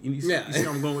looking. You see where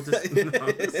I'm going with this?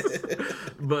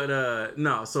 But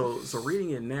no, so reading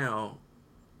it now.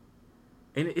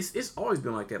 And it's always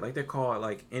been like that. Like they call it,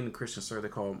 like in Christian circle, they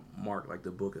call Mark like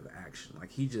the book of action. Like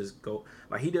he just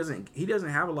he doesn't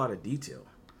have a lot of detail.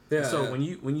 Yeah. So when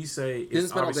you say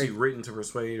it's obviously written to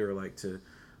persuade or like to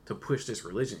push this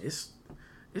religion, it's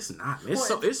not.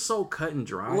 It's so cut and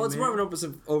dry. Well, it's more of an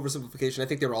oversimplification. I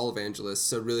think they were all evangelists,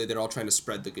 so really they're all trying to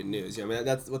spread the good news. You know, I mean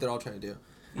that's what they're all trying to do.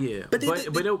 Yeah, but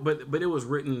it was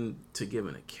written to give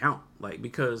an account, like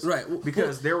because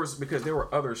there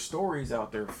were other stories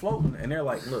out there floating, and they're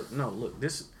like, look,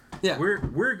 this,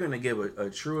 we're gonna give a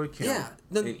true account,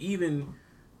 and even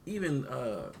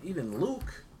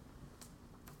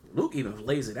Luke even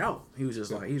lays it out. He was just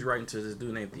like, he's writing to this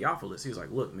dude named Theophilus. He was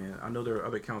like, look, man, I know there are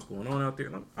other accounts going on out there.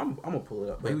 And I'm gonna pull it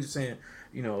up, but he was saying,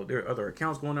 you know, there are other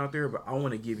accounts going out there, but I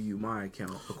want to give you my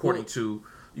account according to,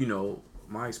 you know,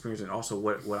 my experience and also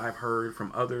what I've heard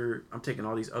from I'm taking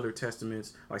all these other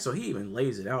testaments, like, so he even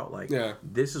lays it out like,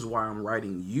 this is why I'm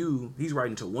writing you. He's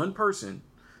writing to one person.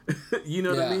 You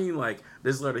know what I mean? Like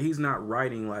this letter, he's not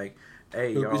writing like,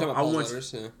 hey, y'all, I want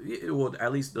letters, well,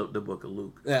 at least the book of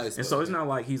Luke. Yeah, and so it's not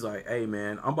like he's like, hey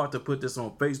man, I'm about to put this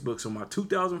on Facebook so my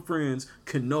 2,000 friends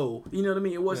can know. You know what I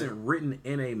mean? It wasn't written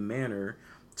in a manner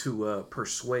to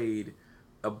persuade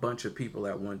a bunch of people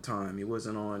at one time. It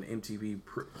wasn't on MTV.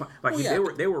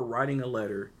 They were writing a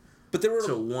letter, but there were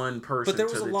to one person. But there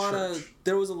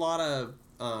was a lot of.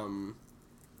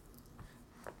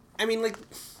 I mean, like,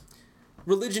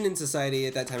 religion in society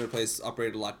at that time and place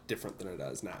operated a lot different than it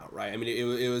does now, right? I mean,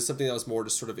 it was something that was more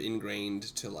just sort of ingrained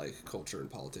to like culture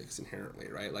and politics inherently,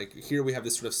 right? Like here we have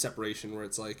this sort of separation where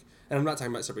it's like, and I'm not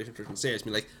talking about separation of church and state. I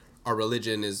mean, like, our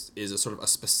religion is a sort of a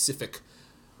specific.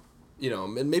 You know,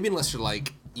 maybe unless you're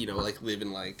like, you know, like live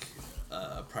in like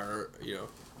prior, you know,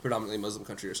 predominantly Muslim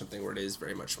country or something where it is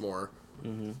very much more,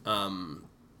 from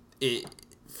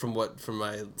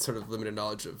my sort of limited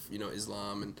knowledge of, you know,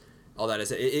 Islam and all that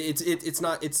is it's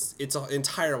an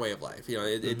entire way of life. You know,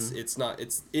 it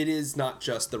is not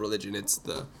just the religion. It's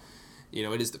the, you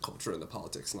know, it is the culture and the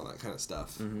politics and all that kind of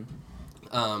stuff. And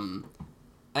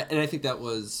I think that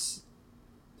was,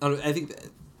 I think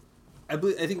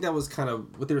that was kind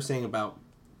of what they were saying about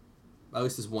at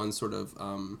least this one sort of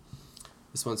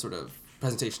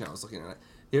presentation I was looking at.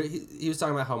 He was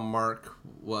talking about how Mark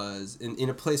was in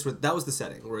a place where that was the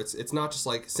setting where it's not just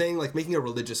like saying, like, making a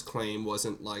religious claim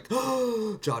wasn't like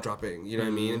jaw dropping, you know what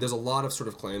I mean? And there's a lot of sort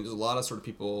of claims, there's a lot of sort of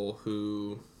people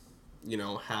who, you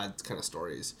know, had kind of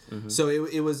stories. So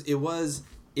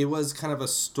it was kind of a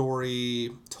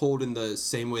story told in the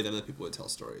same way that other people would tell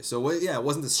stories. So it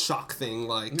wasn't this shock thing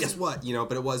like, guess what, you know,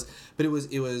 but it was,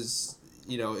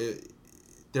 you know,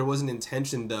 there was an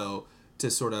intention though to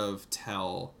sort of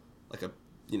tell like a,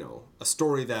 you know, a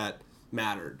story that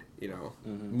mattered, you know,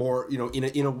 more, you know,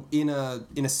 in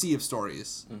a sea of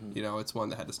stories, you know, it's one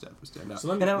that had to stand out.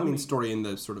 So I don't mean story in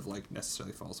the sort of like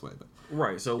necessarily false way, but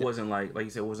right. So it wasn't like you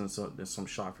said, it wasn't some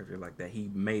shock factor like that. He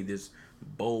made this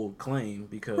bold claim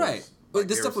because Like,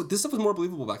 this stuff was more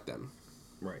believable back then,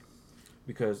 right?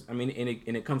 Because I mean,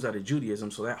 and it comes out of Judaism,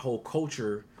 so that whole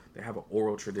culture. They have an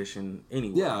oral tradition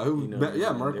anyway.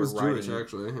 Yeah, Mark was Jewish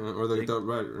actually, or they don't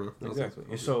write. Exactly,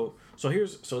 and so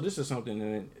this is something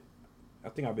that I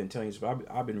think I've been telling you.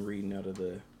 But I've been reading out of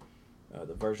the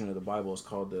version of the Bible. It's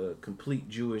called the Complete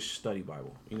Jewish Study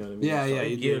Bible. You know what I mean? Yeah,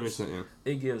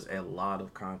 it gives a lot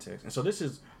of context, and so this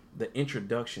is the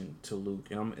introduction to Luke,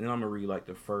 and I'm gonna read like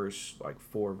the first like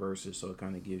 4 verses, so it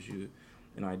kind of gives you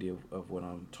an idea of what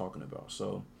I'm talking about.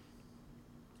 So.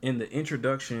 in the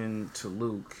introduction to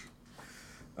Luke,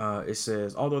 it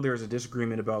says, although there is a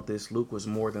disagreement about this, Luke was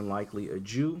more than likely a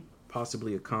Jew,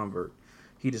 possibly a convert.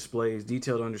 He displays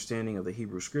detailed understanding of the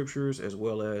Hebrew scriptures as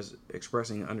well as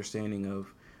expressing understanding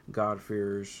of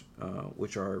God-fearers,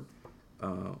 which are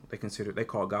they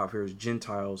call God-fearers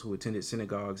Gentiles who attended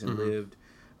synagogues and lived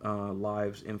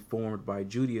lives informed by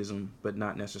Judaism, but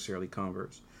not necessarily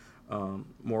converts.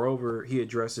 Moreover, he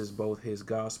addresses both his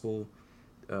gospel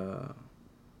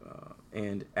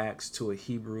and Acts to a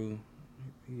Hebrew.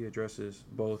 He addresses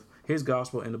both his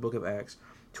gospel and the book of Acts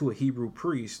to a Hebrew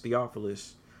priest,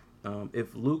 Theophilus.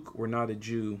 If Luke were not a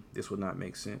Jew, this would not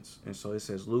make sense. And so it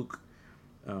says Luke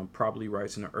probably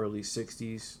writes in the early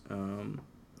 60s.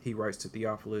 He writes to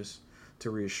Theophilus to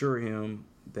reassure him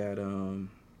that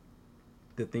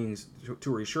the things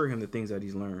that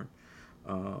he's learned.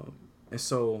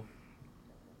 So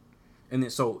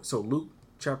Luke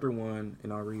chapter 1,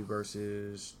 and I'll read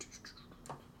verses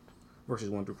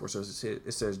 1 through 4. So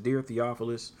it says, Dear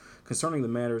Theophilus, concerning the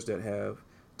matters that have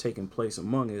taken place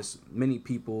among us, many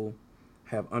people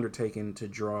have undertaken to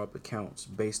draw up accounts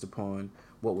based upon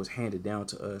what was handed down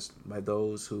to us by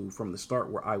those who from the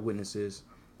start were eyewitnesses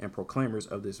and proclaimers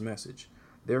of this message.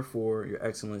 Therefore, Your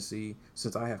Excellency,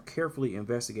 since I have carefully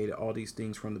investigated all these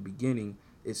things from the beginning,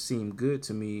 it seemed good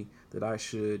to me that I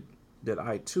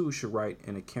too should write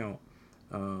an account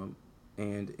and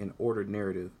an ordered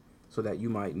narrative, so that you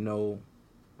might know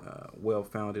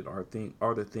well-founded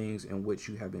are the things in which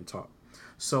you have been taught.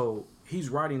 So he's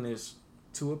writing this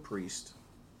to a priest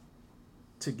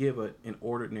to give an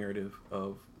ordered narrative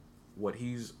of what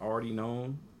he's already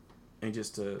known, and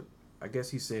just to, I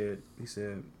guess he said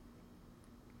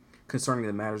concerning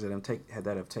the matters that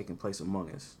have taken place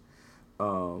among us.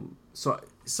 And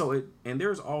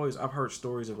there's always, I've heard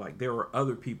stories of like there were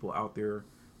other people out there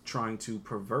trying to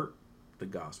pervert the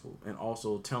gospel and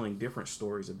also telling different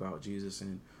stories about Jesus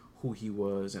and who he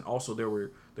was. And also there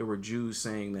were Jews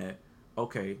saying that,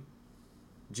 okay,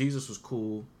 Jesus was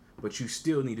cool, but you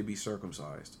still need to be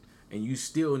circumcised and you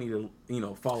still need to,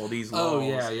 follow these laws. Oh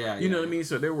yeah. You know what I mean?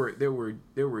 So there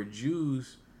were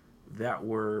Jews that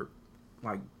were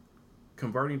like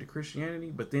converting to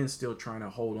Christianity, but then still trying to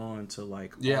hold on to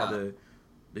like all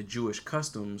the Jewish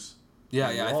customs. Yeah.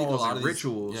 I think a lot of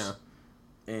rituals. Yeah.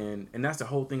 And that's the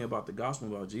whole thing about the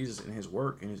gospel, about Jesus and his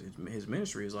work and his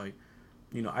ministry is like,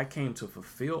 I came to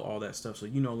fulfill all that stuff. So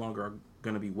you no longer are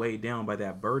going to be weighed down by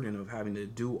that burden of having to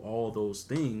do all those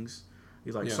things.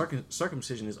 He's like,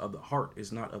 circumcision is of the heart,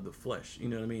 is not of the flesh. You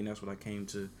know what I mean? That's what I came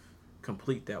to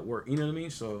complete that work. You know what I mean?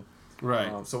 So,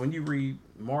 right. So when you read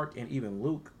Mark and even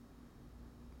Luke,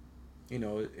 and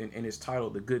it's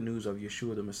titled The Good News of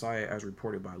Yeshua the Messiah as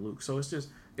reported by Luke. So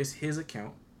it's his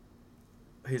account,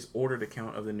 his ordered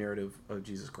account of the narrative of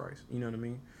Jesus Christ. You know what I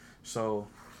mean? So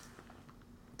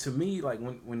to me, like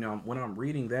when I'm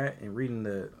reading that and reading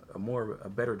a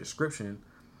better description,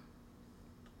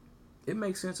 it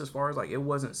makes sense as far as like it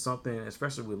wasn't something,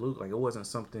 especially with Luke, like it wasn't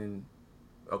something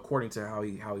according to how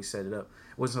he set it up.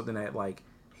 It wasn't something that like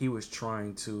he was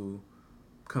trying to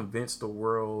convince the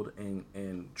world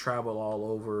and travel all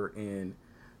over and,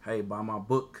 hey, buy my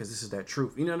book because this is that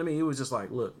truth. You know what I mean? It was just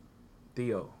like, look,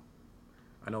 Theo,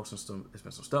 I know there's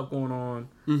been some stuff going on.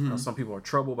 Mm-hmm. Some people are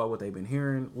troubled by what they've been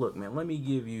hearing. Look, man, let me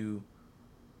give you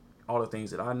all the things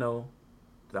that I know,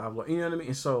 that I've learned. You know what I mean?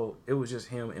 And so it was just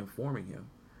him informing him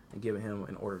and giving him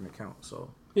an ordered account. So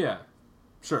yeah,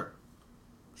 sure.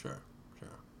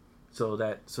 So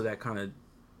that kind of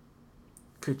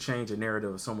could change a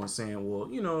narrative of someone saying,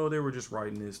 well, they were just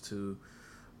writing this to,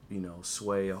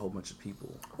 sway a whole bunch of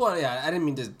people. Well, yeah, I didn't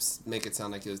mean to make it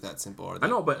sound like it was that simple. Or that, I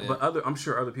know, but I'm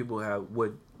sure other people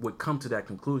would come to that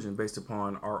conclusion based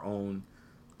upon our own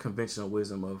conventional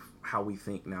wisdom of how we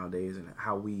think nowadays and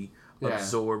how we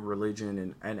absorb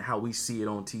religion and how we see it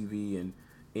on TV and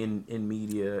in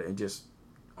media, and just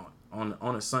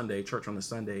on a Sunday, church on a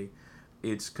Sunday,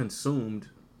 it's consumed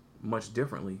much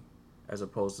differently as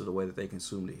opposed to the way that they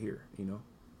consumed it here,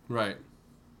 Right.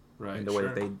 And the way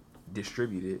that they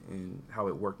distribute it and how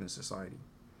it worked in society.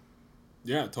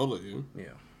 Yeah, totally, dude.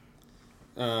 Yeah.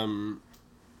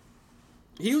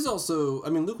 He was also,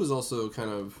 Luke was also kind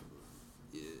of,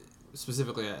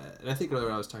 specifically, and I think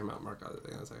earlier I was talking about Mark, I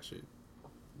think I was actually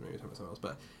maybe talking about something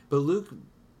else, but Luke,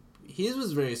 his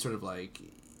was very sort of like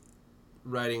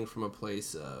writing from a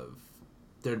place of,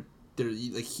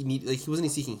 he wasn't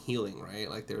seeking healing, right?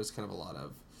 Like there was kind of a lot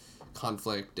of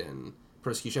conflict and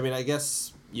persecution. I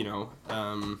guess, I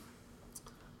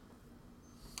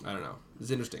don't know.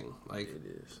 It's interesting. Like it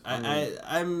is.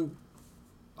 I'm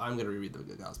gonna reread the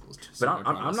Gospels. But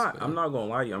I'm not gonna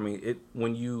lie to you.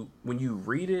 When you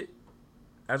read it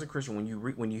as a Christian,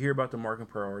 when you hear about the Markan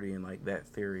priority and like that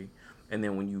theory, and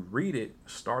then when you read it,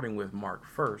 starting with Mark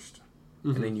 1st,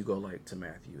 and then you go like to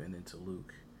Matthew and then to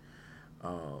Luke,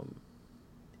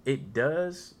 it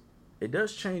does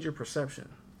change your perception,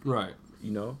 right?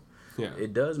 you know. Yeah,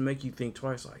 It does make you think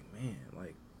twice, like, man,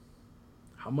 like,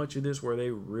 how much of this were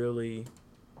they really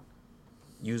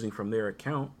using from their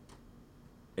account,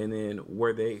 and then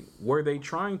were they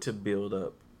trying to build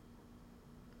up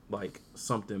like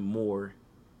something more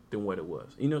than what it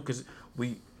was, you know, because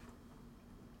we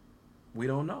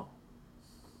don't know.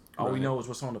 All we know is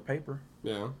what's on the paper.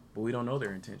 Yeah, but we don't know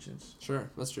their intentions. Sure,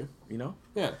 that's true. You know.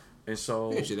 Yeah. And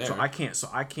so I can't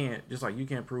just like you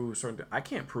can't prove certain. I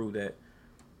can't prove that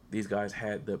these guys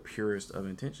had the purest of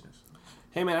intentions.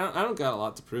 Hey man, I don't got a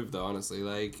lot to prove though, honestly.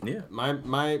 Like, yeah,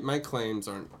 my claims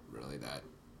aren't really that,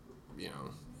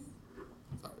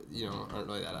 aren't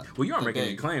really that. Well, you aren't making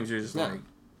any claims. You're just like,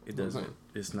 it doesn't. Okay.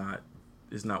 It's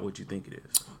not what you think it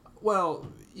is. Well,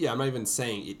 yeah, I'm not even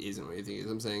saying it isn't what you think it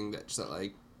is. I'm saying that just that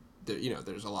like,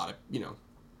 there's a lot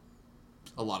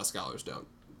of scholars don't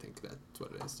think that's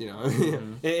what it is.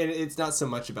 And it's not so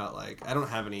much about like, I don't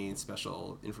have any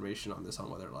special information on this, on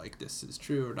whether like this is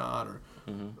true or not,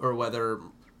 or whether,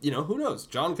 who knows?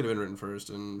 John could have been written first,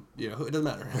 and it doesn't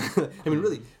matter. I mean,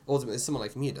 really, ultimately, someone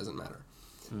like me, it doesn't matter.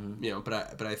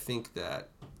 But I think that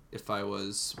if I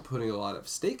was putting a lot of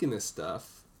stake in this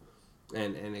stuff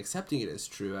and accepting it as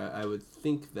true, I would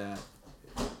think that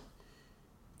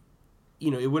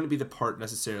it wouldn't be the part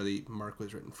necessarily Mark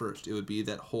was written first. It would be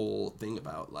that whole thing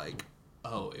about like,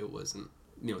 oh, it wasn't,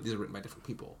 these are written by different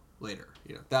people later.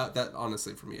 That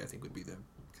honestly for me, I think would be the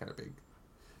kind of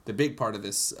big part of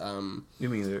this. You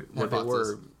mean what they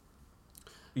were?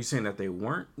 You saying that they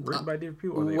weren't written by different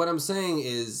people? What I'm saying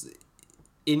is,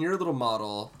 in your little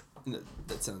model,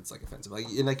 that sounds like offensive. Like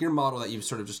in like your model that you've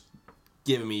sort of just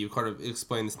given me, you've kind of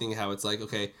explained this thing how it's like,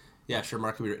 okay, yeah, sure,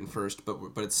 Mark can be written first, but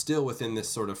it's still within this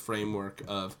sort of framework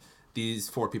of these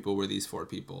four people were these four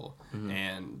people,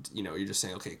 and you're just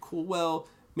saying, okay, cool, well,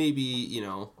 maybe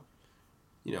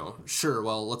sure,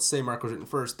 well, let's say Mark was written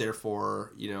first,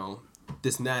 therefore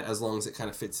this and that, as long as it kind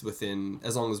of fits within,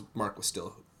 as long as Mark was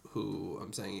still who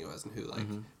I'm saying he was, and who like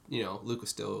Luke was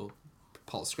still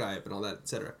Paul's scribe and all that,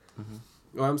 etc.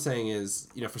 What I'm saying is,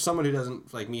 for someone who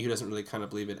doesn't, like me, who doesn't really kind of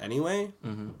believe it anyway,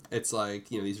 it's like,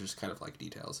 these are just kind of like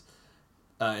details.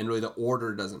 And really the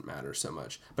order doesn't matter so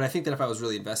much. But I think that if I was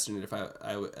really invested in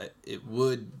it, it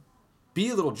would be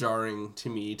a little jarring to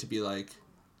me to be like,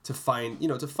 to find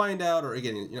out, or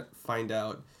again, find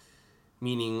out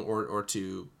meaning, or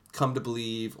to come to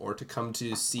believe, or to come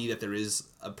to see that there is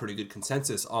a pretty good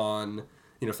consensus on,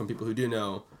 from people who do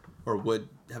know, or would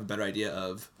have a better idea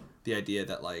of, the idea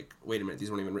that like, wait a minute,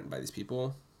 these weren't even written by these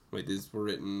people. Wait, these were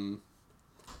written,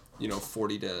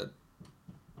 40 to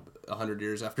 100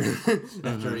 years after,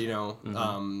 after he,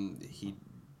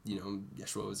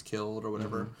 Yeshua was killed or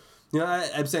whatever.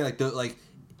 I'm saying like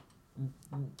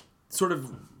sort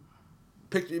of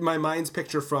my mind's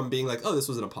picture from being like, oh, this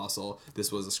was an apostle,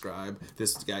 this was a scribe,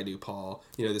 this guy knew Paul,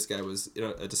 this guy was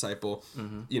a disciple,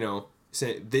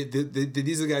 say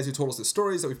these are the guys who told us the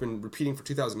stories that we've been repeating for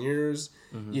 2,000 years,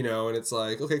 and it's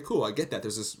like, okay, cool, I get that.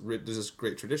 There's this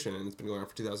great tradition, and it's been going on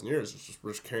for 2,000 years.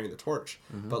 We're just carrying the torch.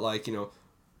 But like,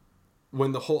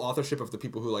 when the whole authorship of the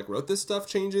people who like wrote this stuff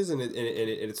changes, and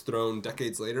it's thrown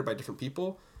decades later by different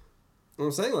people,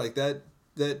 I'm saying like that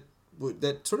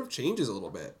sort of changes a little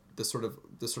bit. The sort of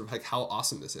like how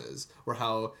awesome this is, or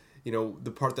how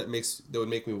the part that would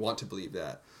make me want to believe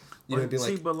that.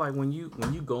 But like when you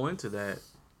go into that,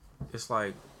 it's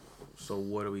like, so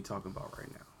what are we talking about right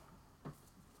now?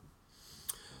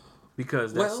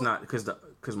 Because that's not because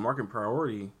Markan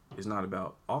priority is not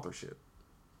about authorship.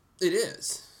 It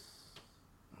is.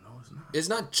 No, it's not.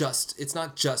 It's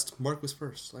not just Mark was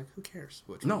first. Like, who cares?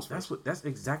 That's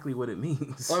exactly what it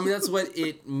means. Well, I mean, that's what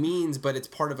it means, but it's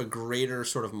part of a greater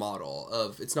sort of model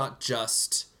of, it's not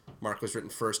just Mark was written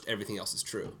first, everything else is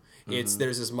true. There's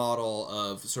this model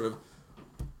of sort of,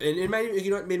 and it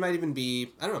might even be,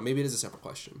 I don't know, maybe it is a separate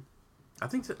question. I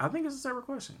think it's a separate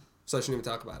question. So I shouldn't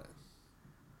even talk about it.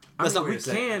 That's not what we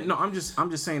can. No, I'm just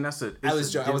saying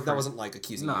that wasn't like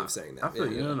accusing you of saying that. I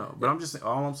feel you. No. But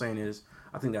all I'm saying is,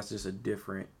 I think that's just a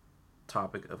different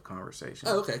topic of conversation.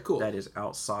 Oh, okay, cool. That is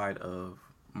outside of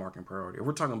Markan priority. If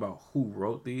we're talking about who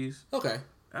wrote these, okay,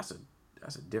 that's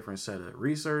a different set of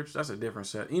research. That's a different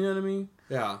set. You know what I mean?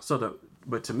 Yeah.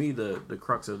 But to me, the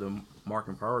crux of the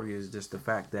Markan priority is just the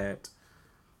fact that,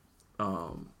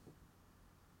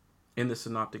 in the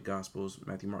Synoptic Gospels,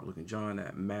 Matthew, Mark, Luke, and John,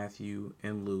 that Matthew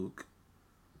and Luke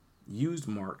used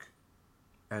Mark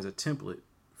as a template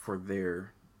for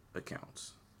their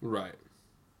accounts. Right.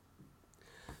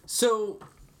 So,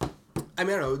 I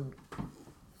mean, I don't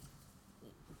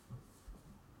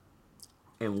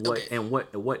know. And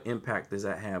what impact does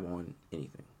that have on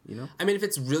anything? You know. I mean, if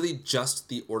it's really just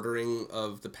the ordering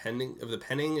of the penning,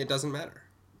 it doesn't matter,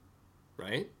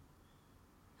 right?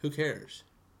 Who cares?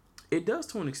 It does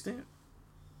to an extent.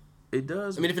 It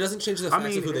does. I mean, if it doesn't change the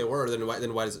facts of who they were,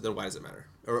 then why does it matter?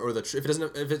 Or if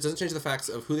it doesn't change the facts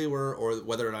of who they were or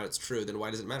whether or not it's true, then why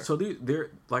does it matter? So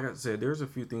there, like I said, there's a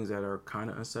few things that are kind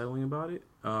of unsettling about it.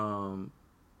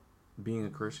 Being a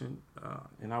Christian,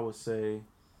 and I would say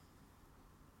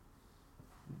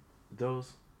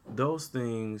those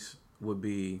things would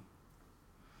be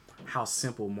how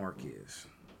simple Mark is,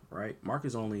 right? Mark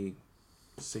is only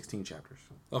 16 chapters.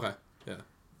 Okay. Yeah.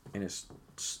 And it's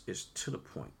to the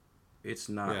point. It's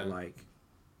not like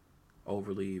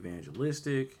overly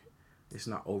evangelistic. It's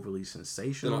not overly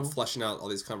sensational. They're not fleshing out all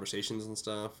these conversations and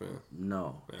stuff. Yeah.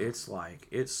 No, it's like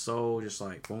it's so just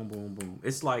like boom, boom, boom.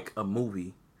 It's like a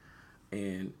movie,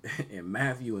 and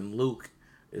Matthew and Luke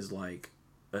is like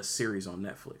a series on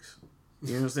Netflix.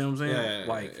 You understand what I'm saying?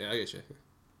 Yeah, I get you.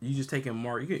 You just take in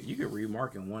Mark. You could read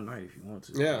Mark in one night if you want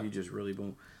to. Yeah. You just really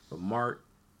boom. But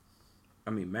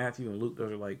Matthew and Luke,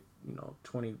 those are like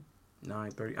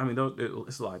 29, 30. I mean,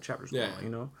 it's a lot of chapters. Yeah.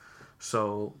 Long,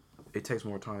 so it takes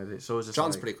more time. So it's just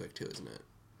John's pretty quick too, isn't it?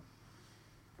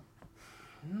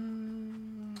 I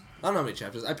don't know how many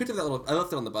chapters. I picked up I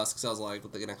left it on the bus because I was like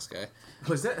with the next guy.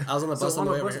 Was that? I was on the bus on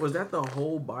the way over here. Was that the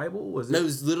whole Bible? No, it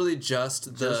was literally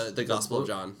just the Gospel of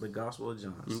John. The Gospel of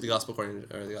John. The Gospel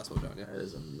the Gospel of John. Yeah. That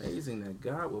is amazing that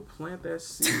God will plant that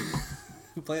seed.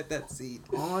 Plant that seed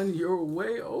on your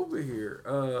way over here.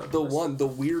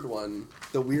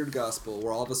 The weird gospel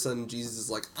where all of a sudden Jesus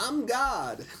is like, "I'm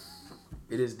God."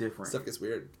 It is different. Stuff gets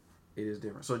weird. It is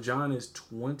different. So John is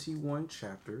 21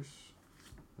 chapters.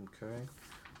 Okay.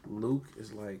 Luke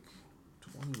is like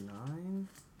 29.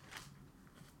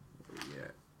 Where we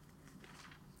at?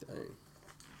 Dang.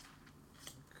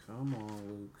 Come on,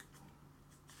 Luke.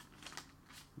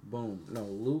 Boom. No,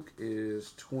 Luke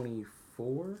is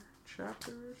 24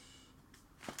 chapters.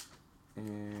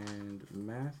 And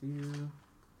Matthew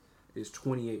is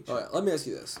 28 chapters. All right, let me ask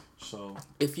you this. So,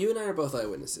 if you and I are both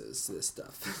eyewitnesses to this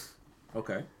stuff.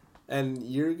 Okay. And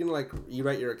you're going to you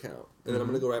write your account. And then I'm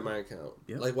going to go write my account.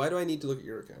 Yep. Like, why do I need to look at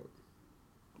your account?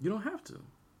 You don't have to.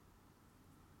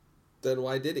 Then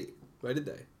why did he? Why did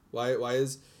they? Why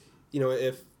is,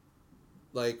 if,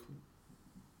 like,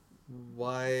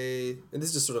 why, and this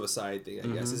is just sort of a side thing, I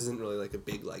guess. This isn't really like a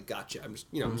big, like, gotcha. I'm just,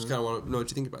 I'm just kind of want to know what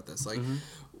you think about this. Like,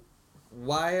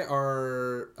 why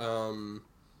are,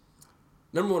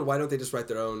 number one, why don't they just write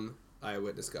their own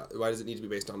eyewitness? Why does it need to be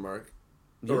based on Mark?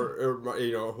 Yeah.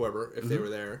 Or whoever, if they were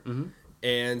there.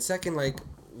 And second, like,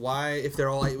 why, if they're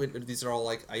all these are all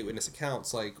like eyewitness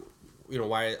accounts, like,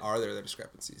 why are there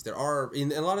discrepancies? There are,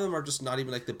 and a lot of them are just not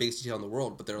even like the biggest detail in the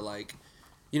world, but they're like,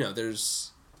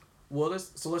 there's. Well,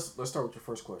 let's start with your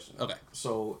first question. Okay.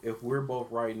 So if we're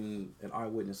both writing an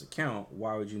eyewitness account,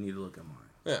 why would you need to look at mine?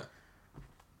 Yeah.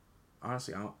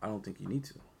 Honestly, I don't think you need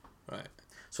to. Right.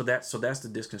 So that's the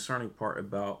disconcerting part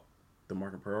about the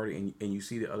Mark and Priority, and you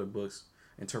see the other books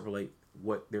interpolate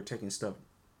what they're taking stuff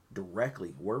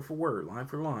directly, word for word, line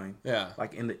for line. Yeah.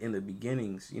 Like in the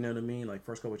beginnings, you know what I mean? Like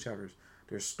first couple of chapters,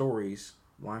 there's stories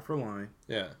line for line.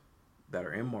 Yeah. That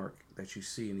are in Mark that you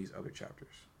see in these other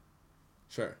chapters.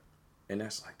 Sure. And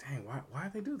that's like, dang, why do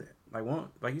they do that? Like,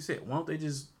 like you said, why don't they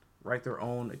just write their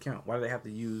own account? Why do they have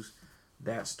to use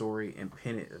that story and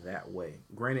pin it that way?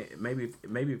 Granted, maybe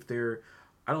if they're,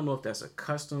 I don't know if that's a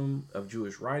custom of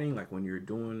Jewish writing, like when you're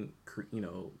doing,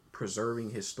 preserving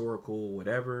historical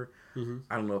whatever.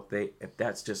 I don't know if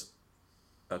that's just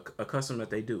a custom that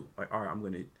they do. Like, all right, I'm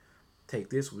going to take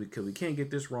this because we can't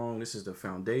get this wrong. This is the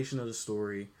foundation of the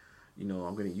story.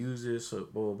 I'm going to use this, blah,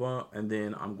 blah, blah, and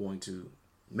then I'm going to,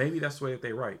 maybe that's the way that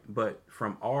they write. But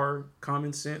from our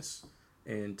common sense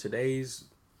and today's,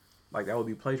 like, that would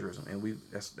be plagiarism, and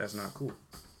that's not cool.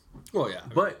 Well, yeah.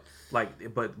 But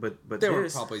they were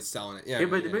probably selling it. Yeah.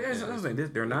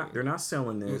 But they're not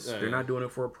selling this. They're not doing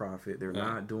it for a profit. They're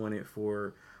not doing it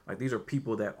for, like, these are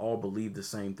people that all believe the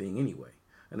same thing anyway.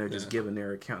 And they're just giving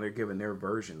their account, they're giving their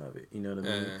version of it, you know what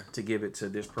I mean? To give it to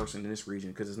this person in this region,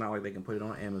 because it's not like they can put it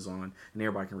on Amazon and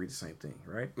everybody can read the same thing,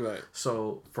 right? Right.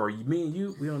 So for me and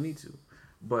you, we don't need to.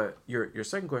 But your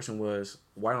second question was,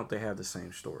 why don't they have the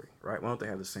same story, right? Why don't they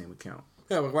have the same account?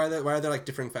 Yeah, but why are there like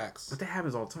different facts? But that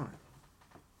happens all the time.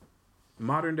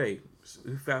 Modern day,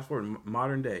 fast forward,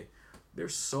 modern day,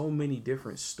 there's so many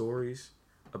different stories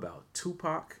about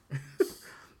Tupac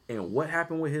and what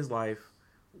happened with his life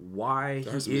why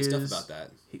There's he is stuff about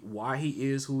that. Why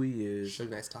he is who he is. Suge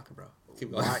Knight's talking, bro.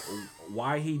 Keep going.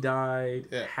 Why he died,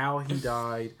 Yeah. how he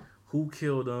died, who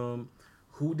killed him,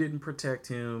 who didn't protect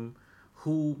him,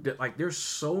 like there's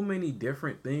so many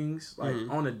different things like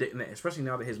on the day, especially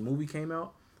now that his movie came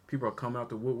out, people are coming out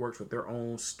the woodworks with their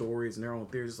own stories and their own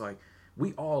theories. Like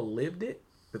we all lived it,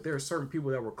 but there are certain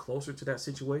people that were closer to that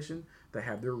situation that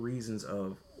have their reasons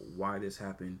of why this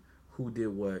happened, who did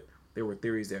what. There were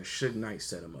theories that Suge Knight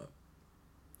set him up.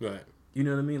 Right. You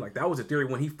know what I mean? Like that was a theory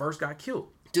when he first got killed.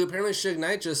 Dude, apparently Suge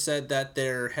Knight just said that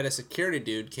their head of security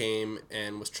dude came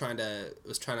and was trying to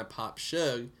pop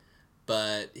Suge,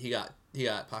 but he got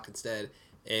Pac instead,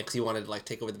 and because he wanted to like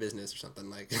take over the business or something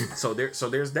like. So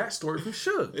there's that story from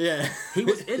Suge. Yeah, he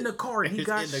was in the car and he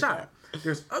got shot. Car.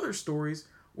 There's other stories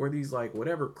where these like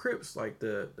whatever Crips, like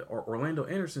the Orlando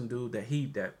Anderson dude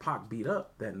that Pac beat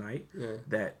up that night,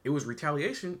 that it was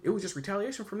retaliation. It was just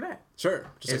retaliation from that. Sure.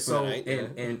 Just and like so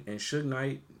and Suge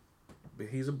Knight, but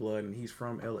he's a blood and he's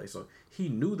from LA, so he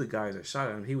knew the guys that shot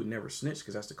at him. He would never snitch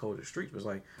because that's the code of the streets. But it's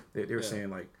like they were saying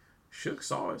like Suge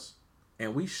saw us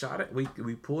and we shot it.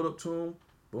 We pulled up to him,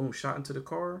 boom, shot into the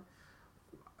car.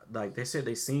 Like they said,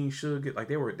 they seen Suge get, like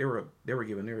they were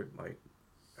giving their like.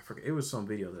 It was some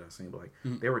video that I seen, but like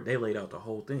they laid out the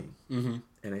whole thing, and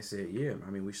they said, yeah, I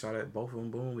mean, we shot at both of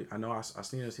them, boom. I know I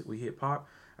seen us, we hit Pop.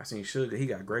 I seen Suge, he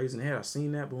got grazed in the head. I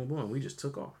seen that, boom, boom. We just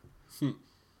took off.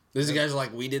 These guys are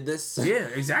like, we did this. Yeah,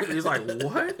 exactly. It's like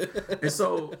what? And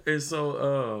so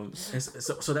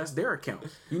that's their account.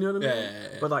 You know what I mean?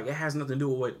 Yeah. But like, it has nothing to do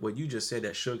with what you just said.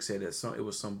 That Suge said that it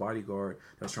was some bodyguard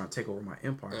that was trying to take over my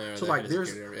empire. So like,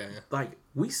 there's like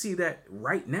we see that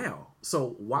right now.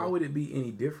 So why would it be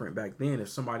any different back then if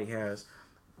somebody has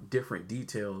different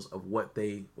details of what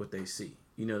they see?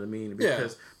 You know what I mean?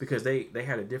 Because they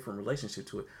had a different relationship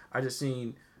to it. I just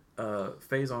seen.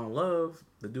 Faison Love,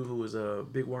 the dude who was a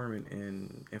Big Worm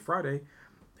in Friday,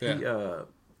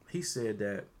 he said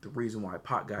that the reason why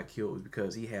Pac got killed was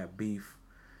because he had beef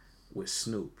with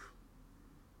Snoop,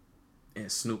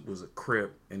 and Snoop was a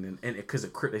Crip, and because the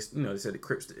Crip, they said the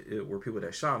Crips were people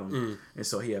that shot him, and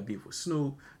so he had beef with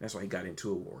Snoop. That's why he got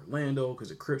into it with Orlando because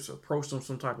the Crips approached him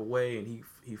some type of way, and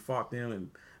he fought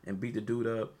them and beat the dude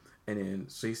up, and then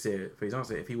so he said Faison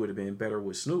said if he would have been better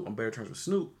with Snoop on better terms with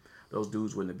Snoop, those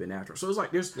dudes wouldn't have been after him. So it's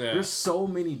like there's so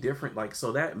many different like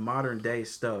so that modern day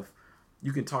stuff.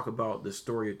 You can talk about the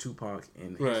story of Tupac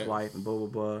and his life and blah blah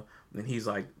blah, and he's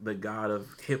like the god of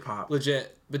hip hop.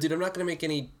 Legit, but dude, I'm not gonna make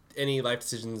any life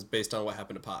decisions based on what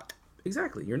happened to Pac.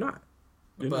 Exactly, you're not.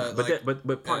 But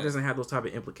Pac doesn't have those type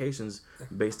of implications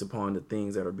based upon the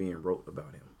things that are being wrote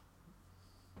about him.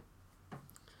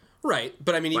 Right,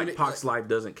 but I mean, like even Pac's life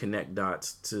doesn't connect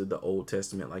dots to the Old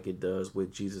Testament like it does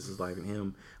with Jesus' life and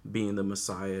him being the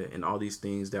Messiah and all these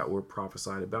things that were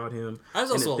prophesied about him. I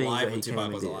was also alive when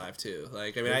Tupac was alive too.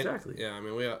 Like, I mean, exactly. I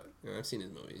mean, I've seen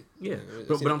his movie. Yeah,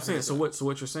 but I'm saying, so what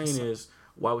you're saying is,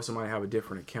 why would somebody have a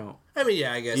different account? I mean,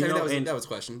 yeah, I guess. That was a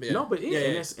question. But yeah. No, but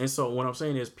and so what I'm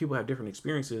saying is, people have different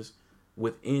experiences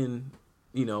within,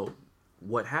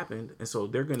 what happened, and so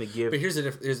they're going to give. But here's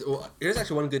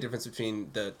actually one good difference between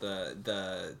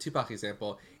the Tupac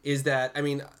example is that, I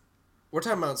mean, we're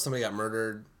talking about somebody got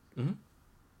murdered,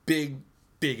 big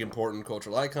important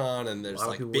cultural icon, and there's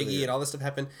like Biggie and all this stuff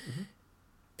happened.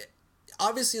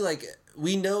 Obviously, like,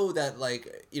 we know that,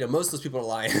 like, most of those people are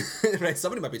lying, right?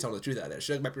 Somebody might be telling the truth out there.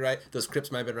 Suge might be right. Those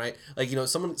Crips might have been right. Like,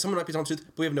 someone might be telling the truth,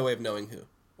 but we have no way of knowing who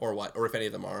or what, or if any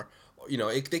of them are.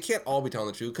 They can't all be telling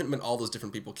the truth. It couldn't have been all those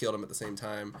different people killed him at the same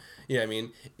time. You know what I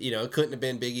mean? It couldn't have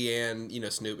been Biggie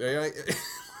and, Snoop.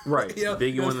 Right.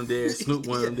 Biggie one of them dead. Snoop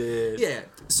one of them dead. Yeah.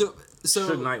 So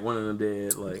Suge Knight one of them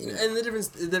dead. Like, yeah. And the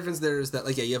difference there is that,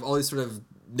 like, you have all these sort of,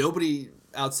 nobody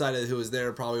outside of who was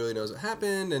there probably really knows what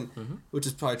happened, and which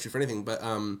is probably true for anything. But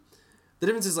the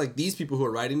difference is, like, these people who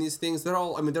are writing these things, they're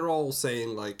all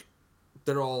saying, like,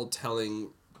 they're all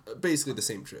telling basically the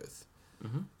same truth.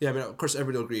 Yeah, I mean, of course,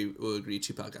 everybody will agree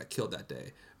Tupac got killed that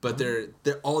day, but they're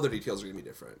all their details are gonna be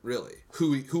different. Really,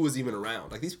 who was even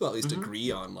around? Like, these people at least agree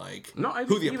on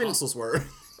who the apostles were.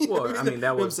 Well, I mean,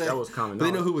 that was common. But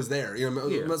they know who was there.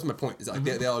 That's my point. Is like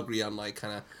they all agree on, like,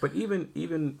 kind of. But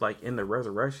even like in the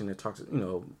resurrection, it talks.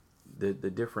 The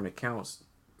different accounts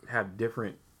have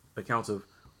different accounts of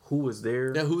who was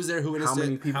there. Yeah, who was there? Who witnessed it?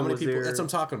 How many people? That's what I'm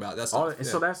talking about. That's all. And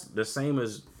so that's the same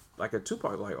as like a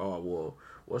Tupac. Like, oh well.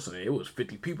 What's the name? It was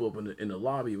 50 people up in the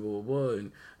lobby, blah, blah, blah,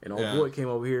 and old boy came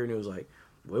over here and it was like,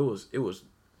 well, it was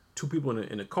 2 people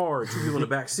in the car, 2 people in the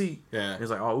back seat. Yeah, and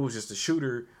it's like, oh, it was just the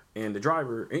shooter and the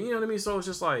driver, and you know what I mean. So it's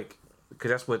just like,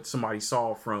 because that's what somebody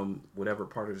saw from whatever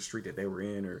part of the street that they were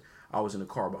in, or I was in the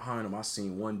car behind them. I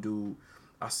seen one dude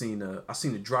I seen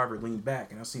the driver lean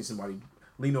back, and I seen somebody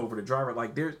lean over the driver.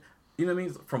 Like there's, you know what I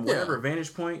mean? From whatever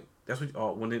vantage point, that's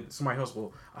what. When somebody else,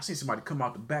 well, I seen somebody come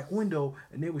out the back window,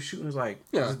 and they were shooting. It's like,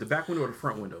 is it the back window or the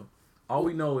front window? All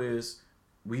we know is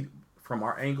from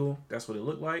our angle, that's what it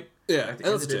looked like. Yeah. At the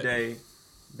end of the day,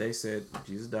 they said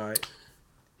Jesus died.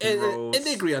 And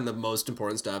they agree on the most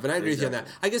important stuff, and I agree with you on that.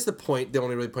 I guess the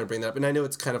only really point of bringing that up, and I know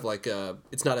it's kind of like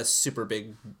it's not a super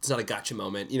big, it's not a gotcha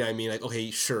moment. You know what I mean? Like,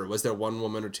 okay, sure, was there one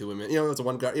woman or two women? You know, it was a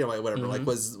one guy, you know, like whatever. Like,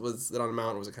 was it on a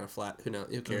mountain or was it kind of flat? Who knows?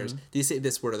 Who cares? Do you say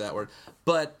this word or that word?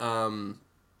 But I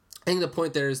think the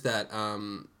point there is that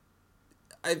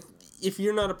if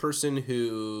you're not a person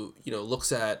who, you know,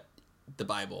 looks at the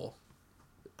Bible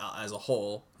as a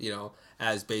whole, you know,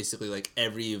 as basically like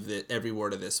every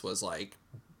word of this was like,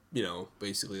 you know,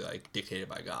 basically like dictated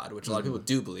by God, which a lot of people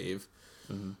do believe,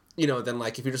 you know, then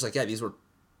like if you're just like, yeah,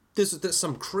 this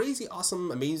some crazy,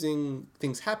 awesome, amazing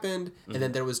things happened, and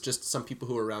then there was just some people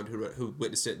who were around who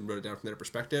witnessed it and wrote it down from their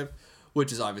perspective,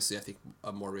 which is obviously, I think,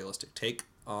 a more realistic take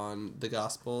on the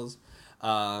Gospels.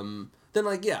 Then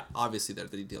like, yeah, obviously the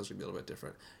details are gonna be a little bit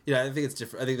different. Yeah, I think it's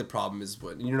different. I think the problem is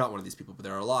when you're not one of these people, but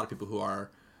there are a lot of people who are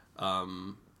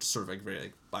sort of like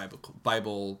very like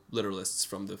Bible literalists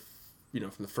from the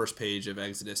first page of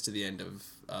Exodus to the end of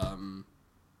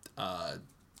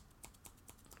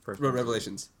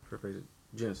Revelations. First page of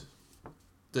Genesis.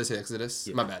 Did I say Exodus?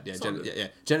 Yeah. My bad. Yeah, yeah.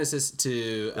 Genesis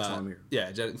to that's why I'm here.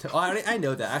 Yeah, I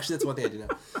know that. Actually, that's one thing I do know.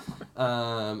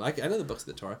 I know the books of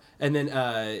the Torah, and then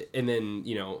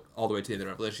you know, all the way to the end of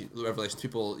Revelations.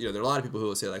 People, you know, there are a lot of people who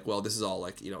will say like, well, this is all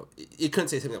like, you know, it couldn't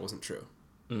say something that wasn't true,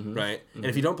 right? And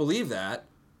if you don't believe that,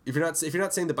 if you're not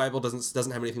saying the Bible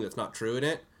doesn't have anything that's not true in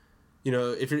it. You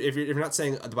know, if you're not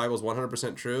saying the Bible is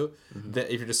 100% true,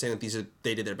 that if you're just saying that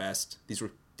they did their best, these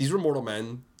were mortal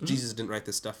men. Jesus didn't write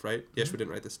this stuff, right? Yeshua didn't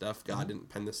write this stuff. God didn't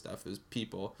pen this stuff. It was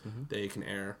people. They can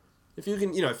err. If you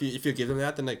can, you know, if you give them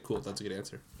that, then like, cool, that's a good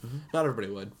answer. Not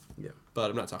everybody would. Yeah.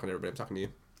 But I'm not talking to everybody. I'm talking to you.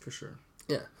 For sure.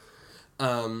 Yeah.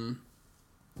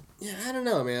 Yeah, I don't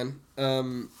know, man.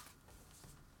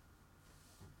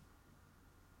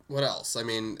 What else? I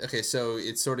mean, okay, so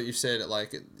it's sort of, you said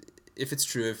like, if it's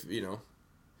true, if, you know,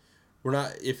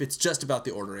 if it's just about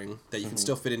the ordering, that you can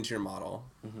still fit into your model.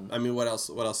 I mean, why else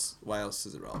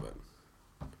is it relevant?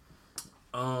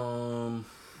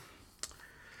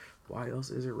 Why else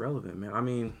is it relevant, man? I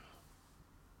mean,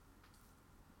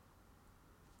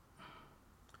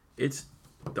 it's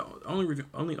the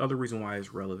only other reason why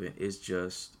it's relevant is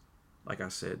just, like I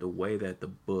said, the way that the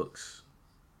books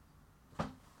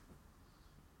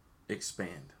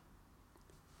expand.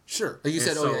 Sure. Like you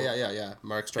said, so, yeah.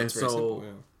 Mark starts very simple.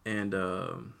 Yeah. And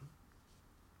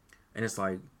it's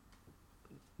like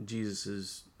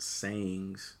Jesus's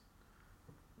sayings,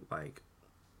 like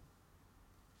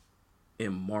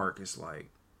in Mark, it's like,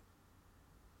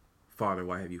 Father,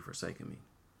 why have you forsaken me?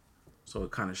 So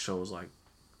it kind of shows like.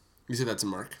 You said that's in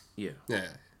Mark? Yeah. Yeah.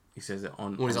 He says it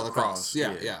when he's on the cross.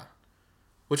 Yeah.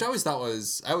 Which I always thought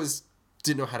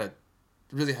didn't know how to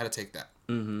take that.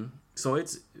 So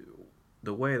it's,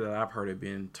 the way that I've heard it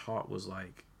being taught was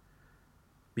like,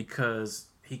 because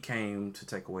he came to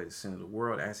take away the sin of the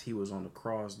world, as he was on the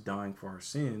cross dying for our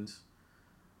sins,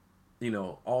 you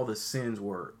know, all the sins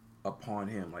were upon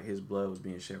him. Like his blood was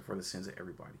being shed for the sins of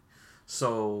everybody.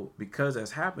 So because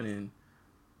that's happening,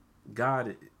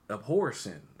 God abhors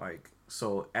sin. Like,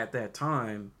 so at that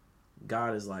time,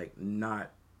 God is like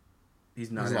He's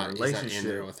not in a relationship. He's not in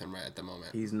there with him right at the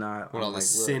moment. He's not. When all the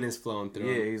sin is flowing through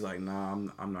him. Yeah, he's like, nah,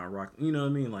 I'm not rocking. You know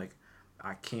what I mean? Like,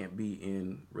 I can't be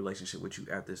in relationship with you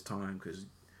at this time because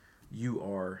you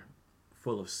are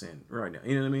full of sin right now.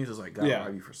 You know what I mean? So it's like, God, why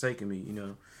have you forsaken me?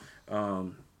 You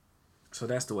know? So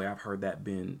that's the way I've heard that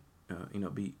be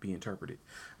interpreted.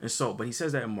 And so, but he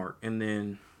says that in Mark. And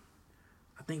then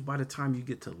I think by the time you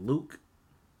get to Luke,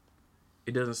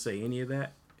 it doesn't say any of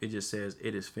that. It just says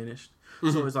it is finished.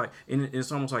 So it's like,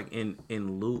 it's almost like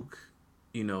in Luke,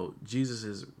 you know,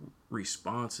 Jesus's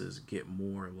responses get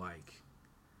more like,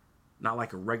 not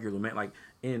like a regular man. Like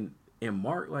in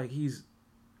Mark, like he's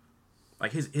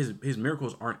like his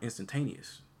miracles aren't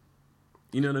instantaneous.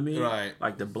 You know what I mean? Right.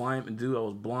 Like the blind dude, I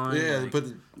was blind. Yeah, like,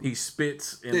 he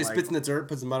spits. And he spits in the dirt,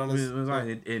 puts the mud on his.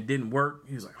 It didn't work.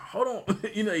 He was like, hold on,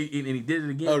 you know, and he did it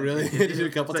again. Oh really? He did it a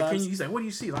couple times. He's like, what do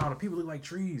you see? A lot of people look like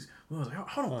trees. I was like,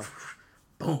 hold on.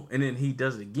 Boom, and then he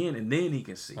does it again, and then he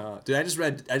can see. Dude, I just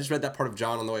read that part of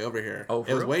John on the way over here. Oh,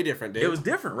 it was way different, dude. It was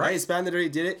different, right? He spat in the dirt, he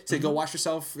did it. Said, go wash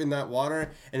yourself in that water,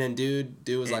 and then dude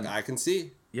was like, I can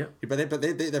see. Yep. But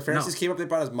the Pharisees came up. They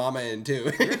brought his mama in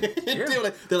too.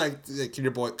 Yeah. They're like, could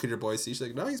your boy see? She's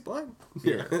like, no, he's blind.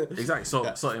 Yeah, exactly.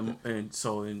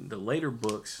 So in the later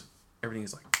books, everything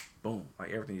is like boom,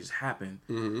 like everything just happened,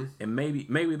 and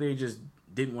maybe they just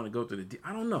didn't want to go through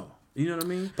I don't know. You know what I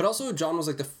mean? But also, John was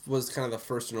was kind of the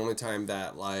first and only time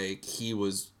that like he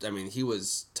was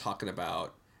talking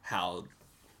about how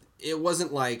it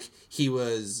wasn't like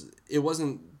there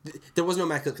was no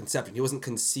immaculate conception. He wasn't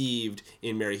conceived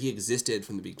in Mary. He existed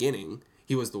from the beginning.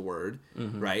 He was the Word,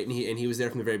 right? And he was there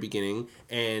from the very beginning.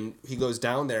 And he goes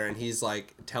down there and he's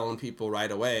like telling people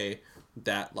right away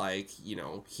that like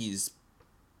he's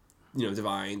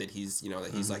divine, that he's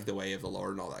that he's like the way of the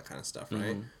Lord and all that kind of stuff,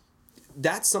 right?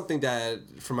 That's something that,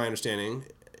 from my understanding,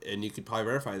 and you could probably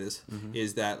verify this,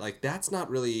 is that like that's not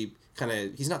really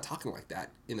he's not talking like that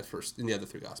in the other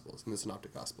three Gospels, in the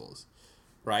Synoptic Gospels.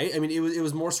 Right? I mean, it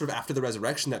was more sort of after the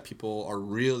resurrection that people are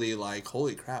really like,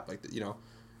 holy crap, like,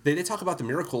 they talk about the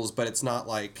miracles, but it's not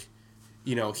like,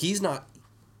 he's not,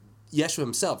 Yeshua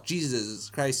himself, Jesus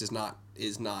Christ is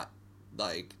not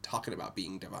like talking about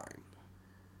being divine.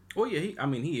 Well, yeah,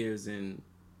 he is in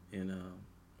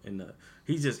the,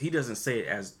 he doesn't say it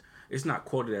as, it's not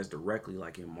quoted as directly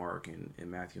like in Mark and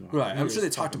Matthew. And all right. I'm sure they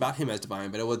talked about him as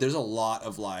divine, but there's a lot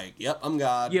of like, yep, I'm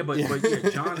God. Yeah, but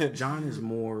John is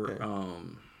more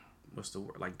what's the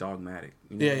word, like dogmatic.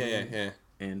 Yeah.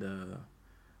 And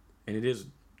it is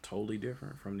totally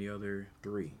different from the other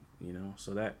three.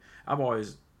 So that I've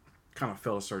always kind of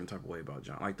felt a certain type of way about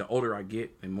John. Like the older I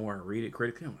get and more I read it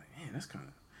critically, I'm like, man, that's kind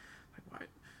of like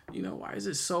why is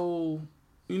it so?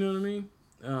 You know what I mean?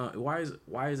 Why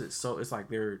is it so? It's like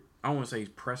I don't want to say he's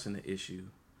pressing the issue.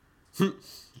 But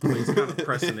he's kind of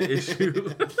pressing the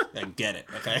issue. I get it,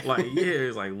 okay? Like, yeah,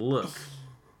 it's like, look,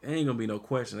 there ain't gonna be no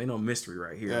question. Ain't no mystery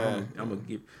right here. I'm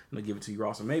gonna give it to you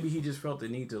raw. So maybe he just felt the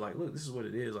need to like, look, this is what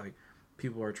it is. Like,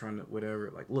 people are trying to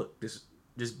whatever. Like, look, just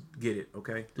get it,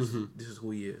 okay? This is who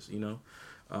he is,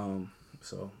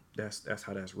 So that's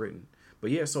how that's written. But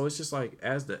yeah, so it's just like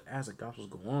as the Gospels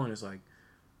go on, it's like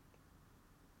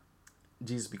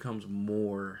Jesus becomes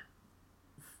more,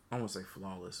 I don't want to say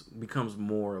flawless, becomes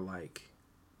more like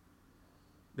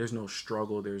there's no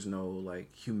struggle, there's no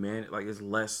like like it's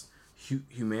less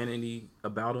humanity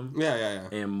about him. Yeah.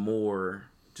 And more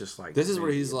just like this is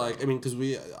where he's like, I mean, because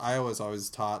I was always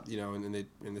taught, and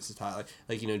this is taught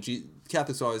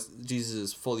Catholics always, Jesus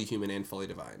is fully human and fully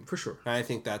divine. For sure. And I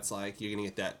think that's like you're gonna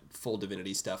get that full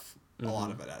divinity stuff, a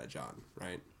lot of it out of John,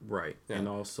 right? Right. Yeah. And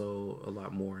also a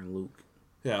lot more in Luke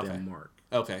than Mark.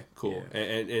 Okay, cool. Yeah.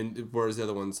 And whereas the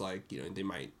other ones, like, they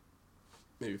might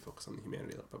maybe focus on the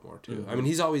humanity a little bit more too. I mean,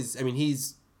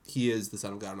 he is the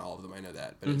Son of God in all of them. I know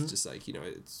that, but it's just like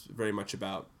it's very much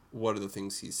about what are the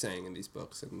things he's saying in these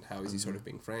books and how is he sort of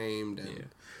being framed. And,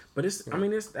 but I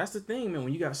mean, that's the thing, man.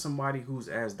 When you got somebody who's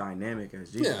as dynamic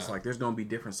as Jesus, like there's gonna be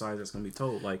different sides that's gonna be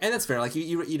told. Like, and that's fair. Like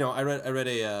I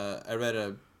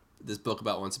read this book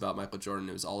about Michael Jordan.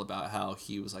 It was all about how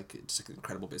he was like just an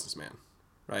incredible businessman.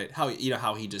 Right? How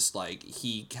he just like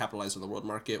he capitalized on the world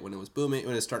market when it was booming,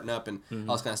 when it was starting up, and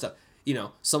all this kind of stuff.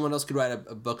 Someone else could write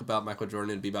a book about Michael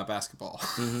Jordan and be about basketball.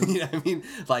 You know what I mean?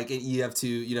 Like you'd have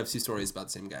two stories about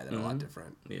the same guy that are a lot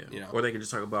different. Yeah. Or they could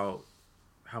just talk about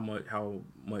how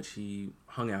much he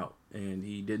hung out and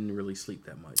he didn't really sleep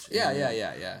that much. Yeah.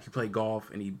 He played golf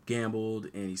and he gambled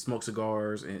and he smoked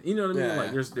cigars and you know what I mean? Yeah,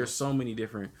 like there's so many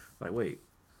different wait.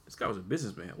 This guy was a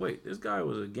businessman. Wait, this guy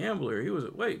was a gambler.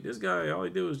 This guy, all he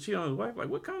did was cheat on his wife. Like,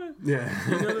 what kind of... Yeah.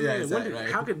 You know what I mean? Exactly, right.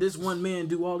 How could this one man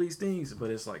do all these things?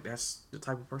 But it's like, that's the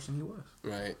type of person he was.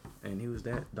 Right. And he was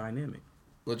that dynamic.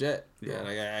 Legit. Yeah.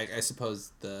 Like, I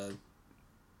suppose the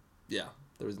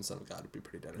Risen Son of God would be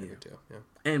pretty dynamic too. Yeah.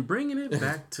 And bringing it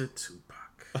back to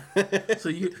Tupac.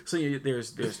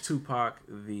 There's Tupac,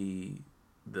 the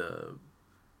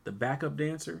backup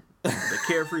dancer, the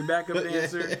carefree backup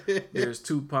dancer. There's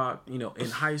Tupac, in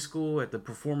high school at the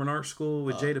performing arts school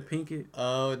with Jada Pinkett.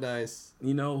 Oh, nice.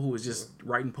 Who was just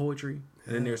writing poetry.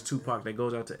 And then there's Tupac that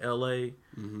goes out to L.A.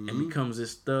 and becomes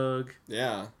this thug.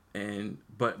 Yeah. And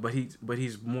but he's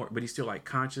still like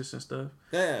conscious and stuff.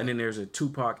 Yeah. And then there's a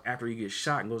Tupac after he gets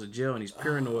shot and goes to jail and he's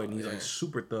paranoid and he's like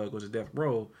super thug, goes to death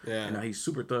row. Yeah. And now he's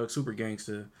super thug, super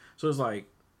gangster. So it's like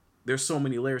there's so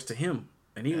many layers to him.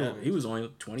 And he was only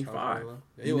 25.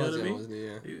 He was young, wasn't he?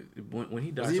 Yeah. When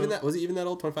he died. Was he even that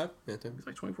old? 25? Yeah, too. He's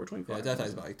like 24, 25. Yeah, I thought he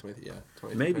was about like 20. Yeah,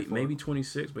 20, maybe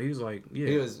 26, but he was like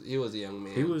He was a young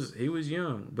man. He was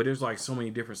young, but there's like so many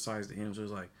different sides to him. So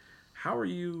it's like, how are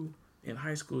you in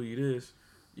high school? You this,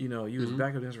 you was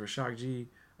backup dancer for Shock G,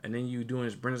 and then you doing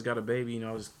this. Brenda's Got a Baby,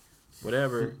 just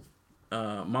whatever.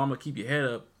 "Mama, keep your head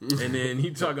up," and then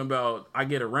he talking about I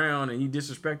get around and you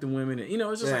disrespecting women, and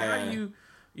it's just like how you,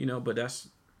 but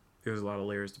there's a lot of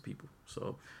layers to people.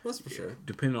 So that's for sure.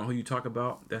 Depending on who you talk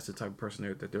about, that's the type of person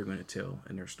that they're going to tell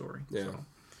in their story. Yeah.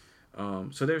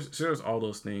 So there's all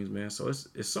those things, man. So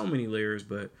it's so many layers,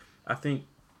 but I think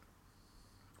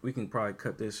we can probably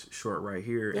cut this short right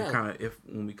here, and kind of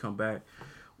when we come back,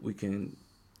 we can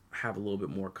have a little bit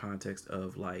more context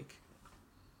of like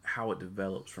how it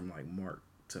develops from like Mark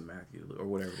to Matthew or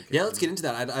whatever. The case let's get into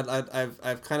that.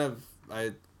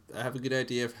 I have a good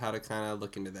idea of how to kind of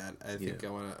look into that. I think I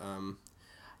want to.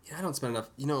 I don't spend enough.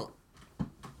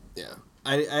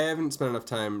 I haven't spent enough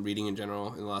time reading in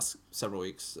general in the last several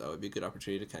weeks, so it would be a good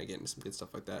opportunity to kind of get into some good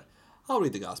stuff like that. I'll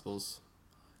read the Gospels.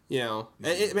 It's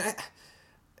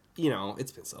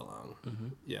been so long. Mm-hmm.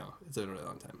 It's been a really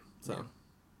long time. So I'm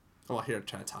all here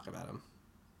trying to talk about them.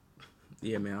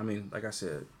 Yeah, man. I mean, like I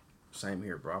said, same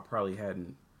here, bro. I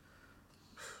hadn't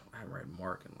read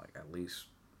Mark in like at least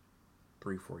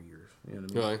 3-4 years. You know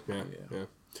what I mean? Really? Yeah.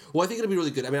 Well, I think it'll be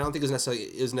really good. I mean, I don't think it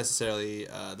was necessarily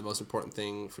the most important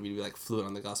thing for me to be like fluent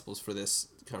on the Gospels for this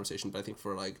conversation, but I think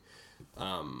for like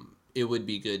it would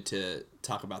be good to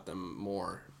talk about them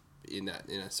more in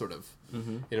a sort of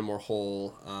in a more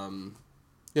whole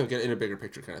get in a bigger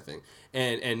picture kind of thing,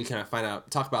 and kind of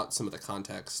talk about some of the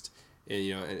context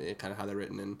and kind of how they're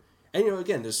written, and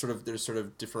again there's sort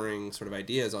of differing sort of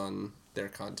ideas on their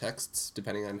contexts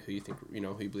depending on who you think who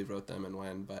you believe wrote them and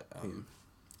when, but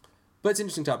it's an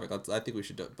interesting topic. I think we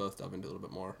should both delve into a little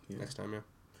bit more next time.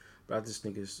 But I just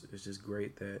think it's just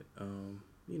great that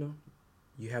you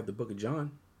have the Book of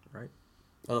John, right?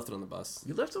 I left it on the bus.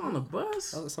 You left it on the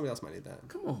bus? Oh, somebody else might need that.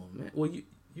 Come on, man. Well,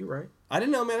 you're right. I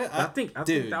didn't know, man. I think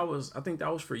that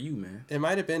was for you, man. It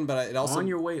might have been, but it also on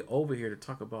your way over here to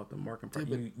talk about the Mark and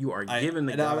Pride. You are given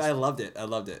the. I loved it. I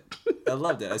loved it.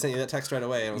 I sent you that text right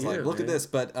away. I was like, look at this.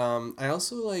 But I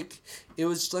also it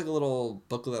was just like a little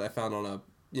booklet I found on a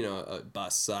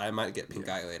bus. So I might get pink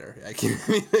eye later. I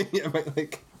might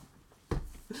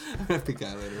have pink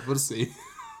eye later. We'll see.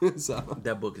 So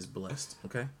that book is blessed.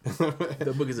 Okay,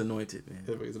 that book is anointed, man.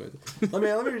 That book is anointed. Let me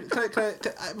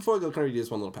before I go, can I read you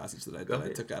just one little passage that I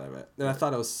took out of it? And I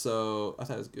thought it was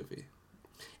goofy.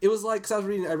 It was like, because I was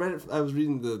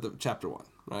reading the chapter 1,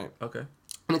 right? Okay.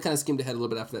 And I kind of skimmed ahead a little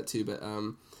bit after that too, but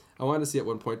I wanted to see at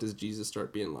what point does Jesus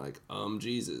start being like,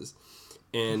 Jesus,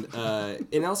 and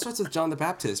it all starts with John the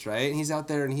Baptist, right? And he's out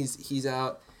there and he's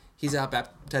out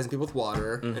baptizing people with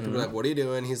water, and people are like, "What are you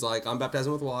doing?" He's like, "I'm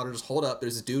baptizing with water. Just hold up.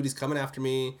 There's this dude. He's coming after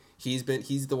me. He's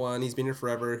the one. He's been here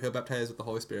forever. He'll baptize with the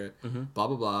Holy Spirit. Blah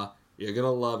blah blah. You're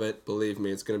gonna love it. Believe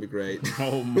me, it's gonna be great."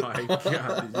 Oh my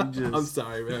God! I'm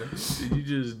sorry, man. Did you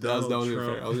just Donald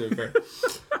Trump? I was even fair.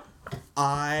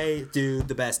 I do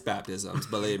the best baptisms.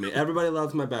 Believe me. Everybody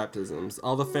loves my baptisms.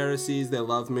 All the Pharisees, they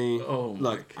love me. Oh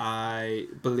my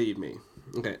God. Believe me.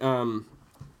 Okay.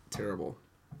 Terrible.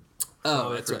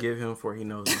 Oh, forgive him for he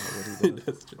knows not what he does.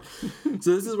 That's true.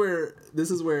 So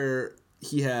this is where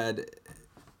he had.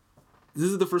 This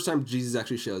is the first time Jesus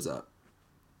actually shows up.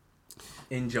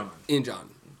 In John.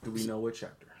 Do we know what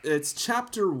chapter? It's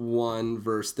chapter 1,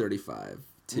 verse 35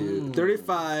 to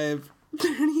 35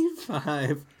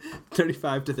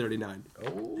 to 39.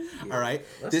 Oh, yeah. All right.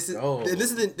 This is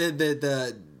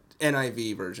the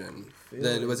NIV version.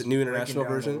 Was it New International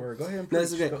Version? Go ahead and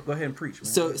preach. Okay. Go ahead and preach,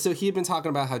 man. So he had been talking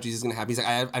about how Jesus is going to happen. He's like,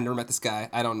 I've never met this guy.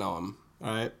 I don't know him.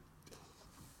 All right.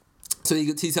 So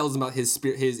he tells them about his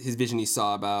spirit, his vision he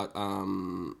saw about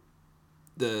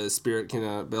the Spirit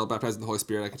can be baptized with the Holy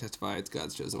Spirit. I can testify it's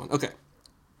God's chosen one. Okay.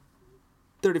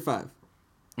 35.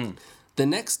 The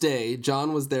next day,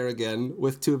 John was there again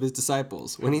with 2 of his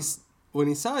disciples. When he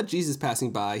saw Jesus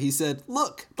passing by, he said,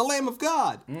 "Look, the Lamb of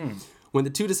God." When the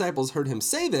 2 disciples heard him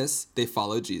say this, they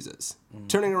followed Jesus.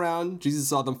 Turning around, Jesus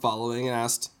saw them following and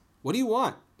asked, "What do you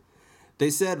want?"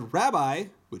 They said, "Rabbi,"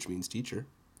 which means teacher,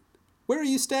 "where are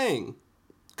you staying?"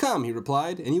 "Come," he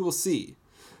replied, "and you will see."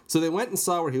 So they went and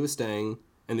saw where he was staying,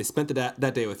 and they spent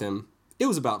that day with him. It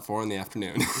was about 4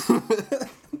 p.m.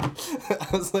 I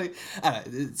was like, I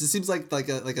don't know, it just seems like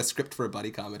a script for a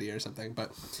buddy comedy or something,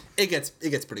 but it gets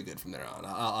pretty good from there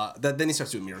on. Then he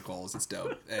starts doing miracles. It's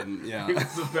dope, and yeah. It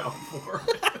was about 4.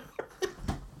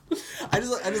 I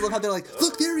just love how they're like,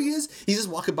 "Look, there he is." He's just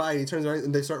walking by, and he turns around,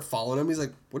 and they start following him. He's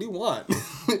like, "What do you want?"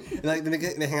 And then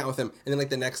they hang out with him, and then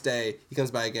the next day he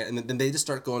comes by again, and then they just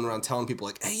start going around telling people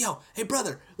like, "Hey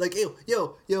brother, like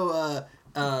yo,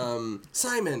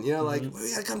 Simon, we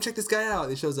gotta come check this guy out."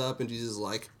 And he shows up, and Jesus is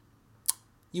like,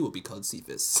 "You will be called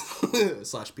Cephas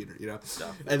 / Peter,"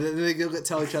 And then they go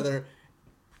tell each other,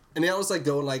 and they always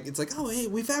go and it's like, "Oh, hey,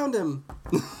 we found him."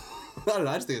 I don't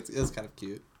know. I just think it's kind of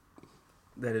cute.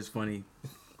 That is funny,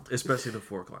 especially the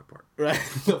 4 o'clock part. Right.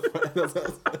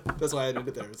 That's why I did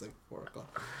it there. It's like 4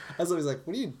 o'clock. I was always like,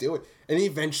 "What are you doing?" And he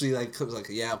eventually like was like,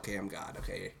 "Yeah, okay, I'm God.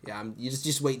 Okay, yeah, you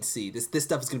just wait and see. This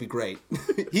stuff is gonna be great."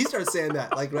 He starts saying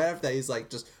that like right after that. He's like,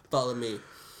 "Just follow me.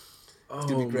 It's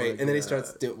gonna be great." And then he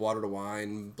starts doing Water to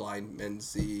Wine, Blind Men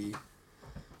See.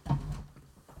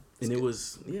 And it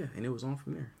was on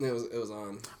from there. It was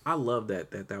on. I love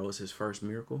that was his first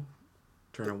miracle,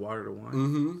 turning water to wine.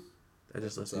 Mm-hmm. That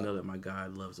just lets me know that my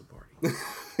God loves a party.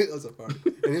 It was a party,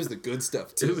 and it was the good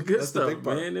stuff too. It was the good That's stuff, the big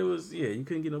part. man. It was you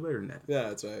couldn't get no better than that. Yeah,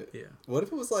 that's right. Yeah. What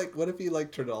if it was like? What if he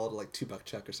like turned it all to like $2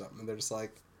 Chuck or something? And they're just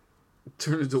like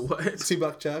Turn into what?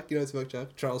 $2 Chuck. You know, $2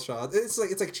 Chuck. Charles Shaw. It's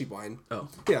like cheap wine. Oh.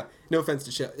 Yeah. No offense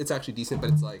to Chuck. It's actually decent,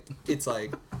 but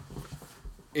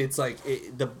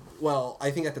well, I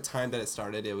think at the time that it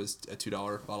started, it was a $2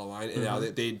 bottle of wine, and now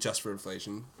they adjust for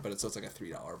inflation, but it's like a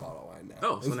 $3 bottle of wine now.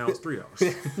 Oh, so now it's $3.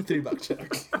 $3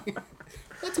 Chuck.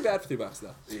 Not too bad for $3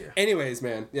 though. Yeah. Anyways,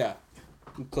 man, yeah.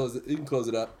 You can close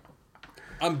it up.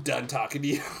 I'm done talking to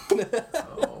you.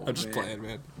 Oh, I'm just playing,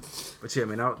 man. But yeah,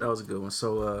 man, that was a good one.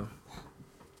 So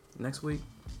next week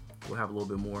we'll have a little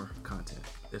bit more content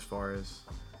as far as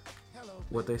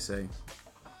what they say,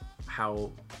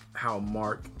 how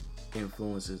Mark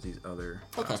influences these other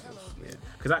gospels. Yeah,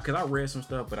 because I read some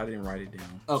stuff, but I didn't write it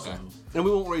down. Okay. So, And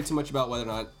we won't worry too much about whether or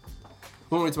not.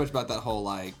 We won't worry too much about that whole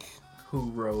like. who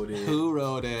wrote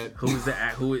it? Who's the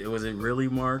Who was it? Really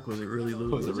Mark? Was it really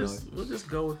Luke? Was it We'll just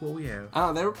go with what we have. I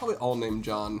don't know. They were probably all named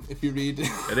John. If you read.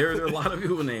 There are a lot of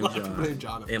people named A lot of people named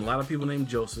John. and a lot of people named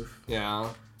Joseph. Yeah.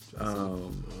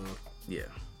 Yeah,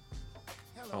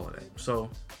 all of that. So,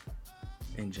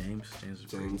 and James is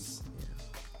pretty. James. Yeah.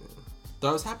 So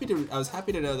I was happy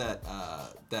to know that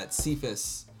that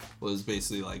Cephas was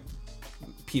basically like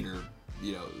Peter.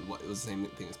 You know, what it was the same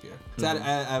thing as Peter. So I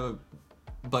have a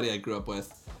buddy I grew up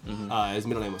with. His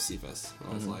middle name was Cephas. And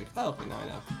I was like, oh, okay, now I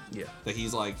know. Yeah. That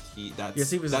he's like that's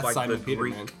Cephas that's is like Simon the Peter,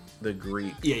 Greek. man. The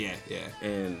Greek. Yeah.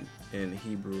 And in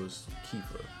Hebrew is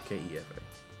Kepha, Kefa.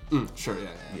 Sure. Yeah.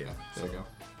 Yeah. There you go.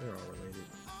 They're all related.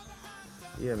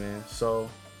 Yeah, man. So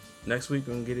next week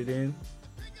we're gonna get it in.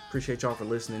 Appreciate y'all for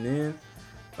listening in.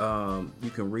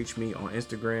 You can reach me on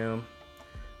Instagram,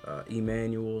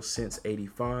 Emmanuel since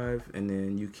 85, and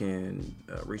then you can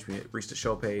reach the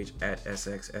show page at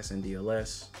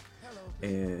SXSNDLS,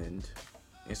 and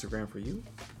Instagram for you,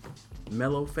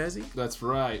 Mellow Fezzi. That's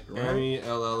right.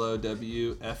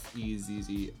 MELLOWFEZZI.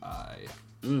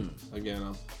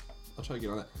 Again, I'll try to get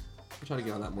on that. I'll try to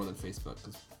get on that more than Facebook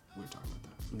because we were talking about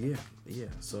that. Yeah.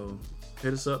 So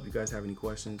hit us up. You guys have any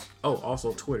questions? Oh,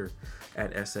 also Twitter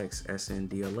at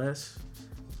SXSNDLS.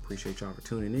 Appreciate y'all for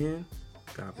tuning in.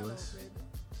 God bless.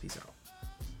 Peace out.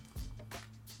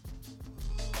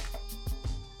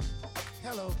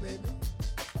 Hello, baby.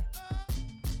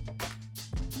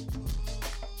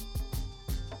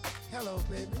 Hello,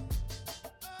 baby.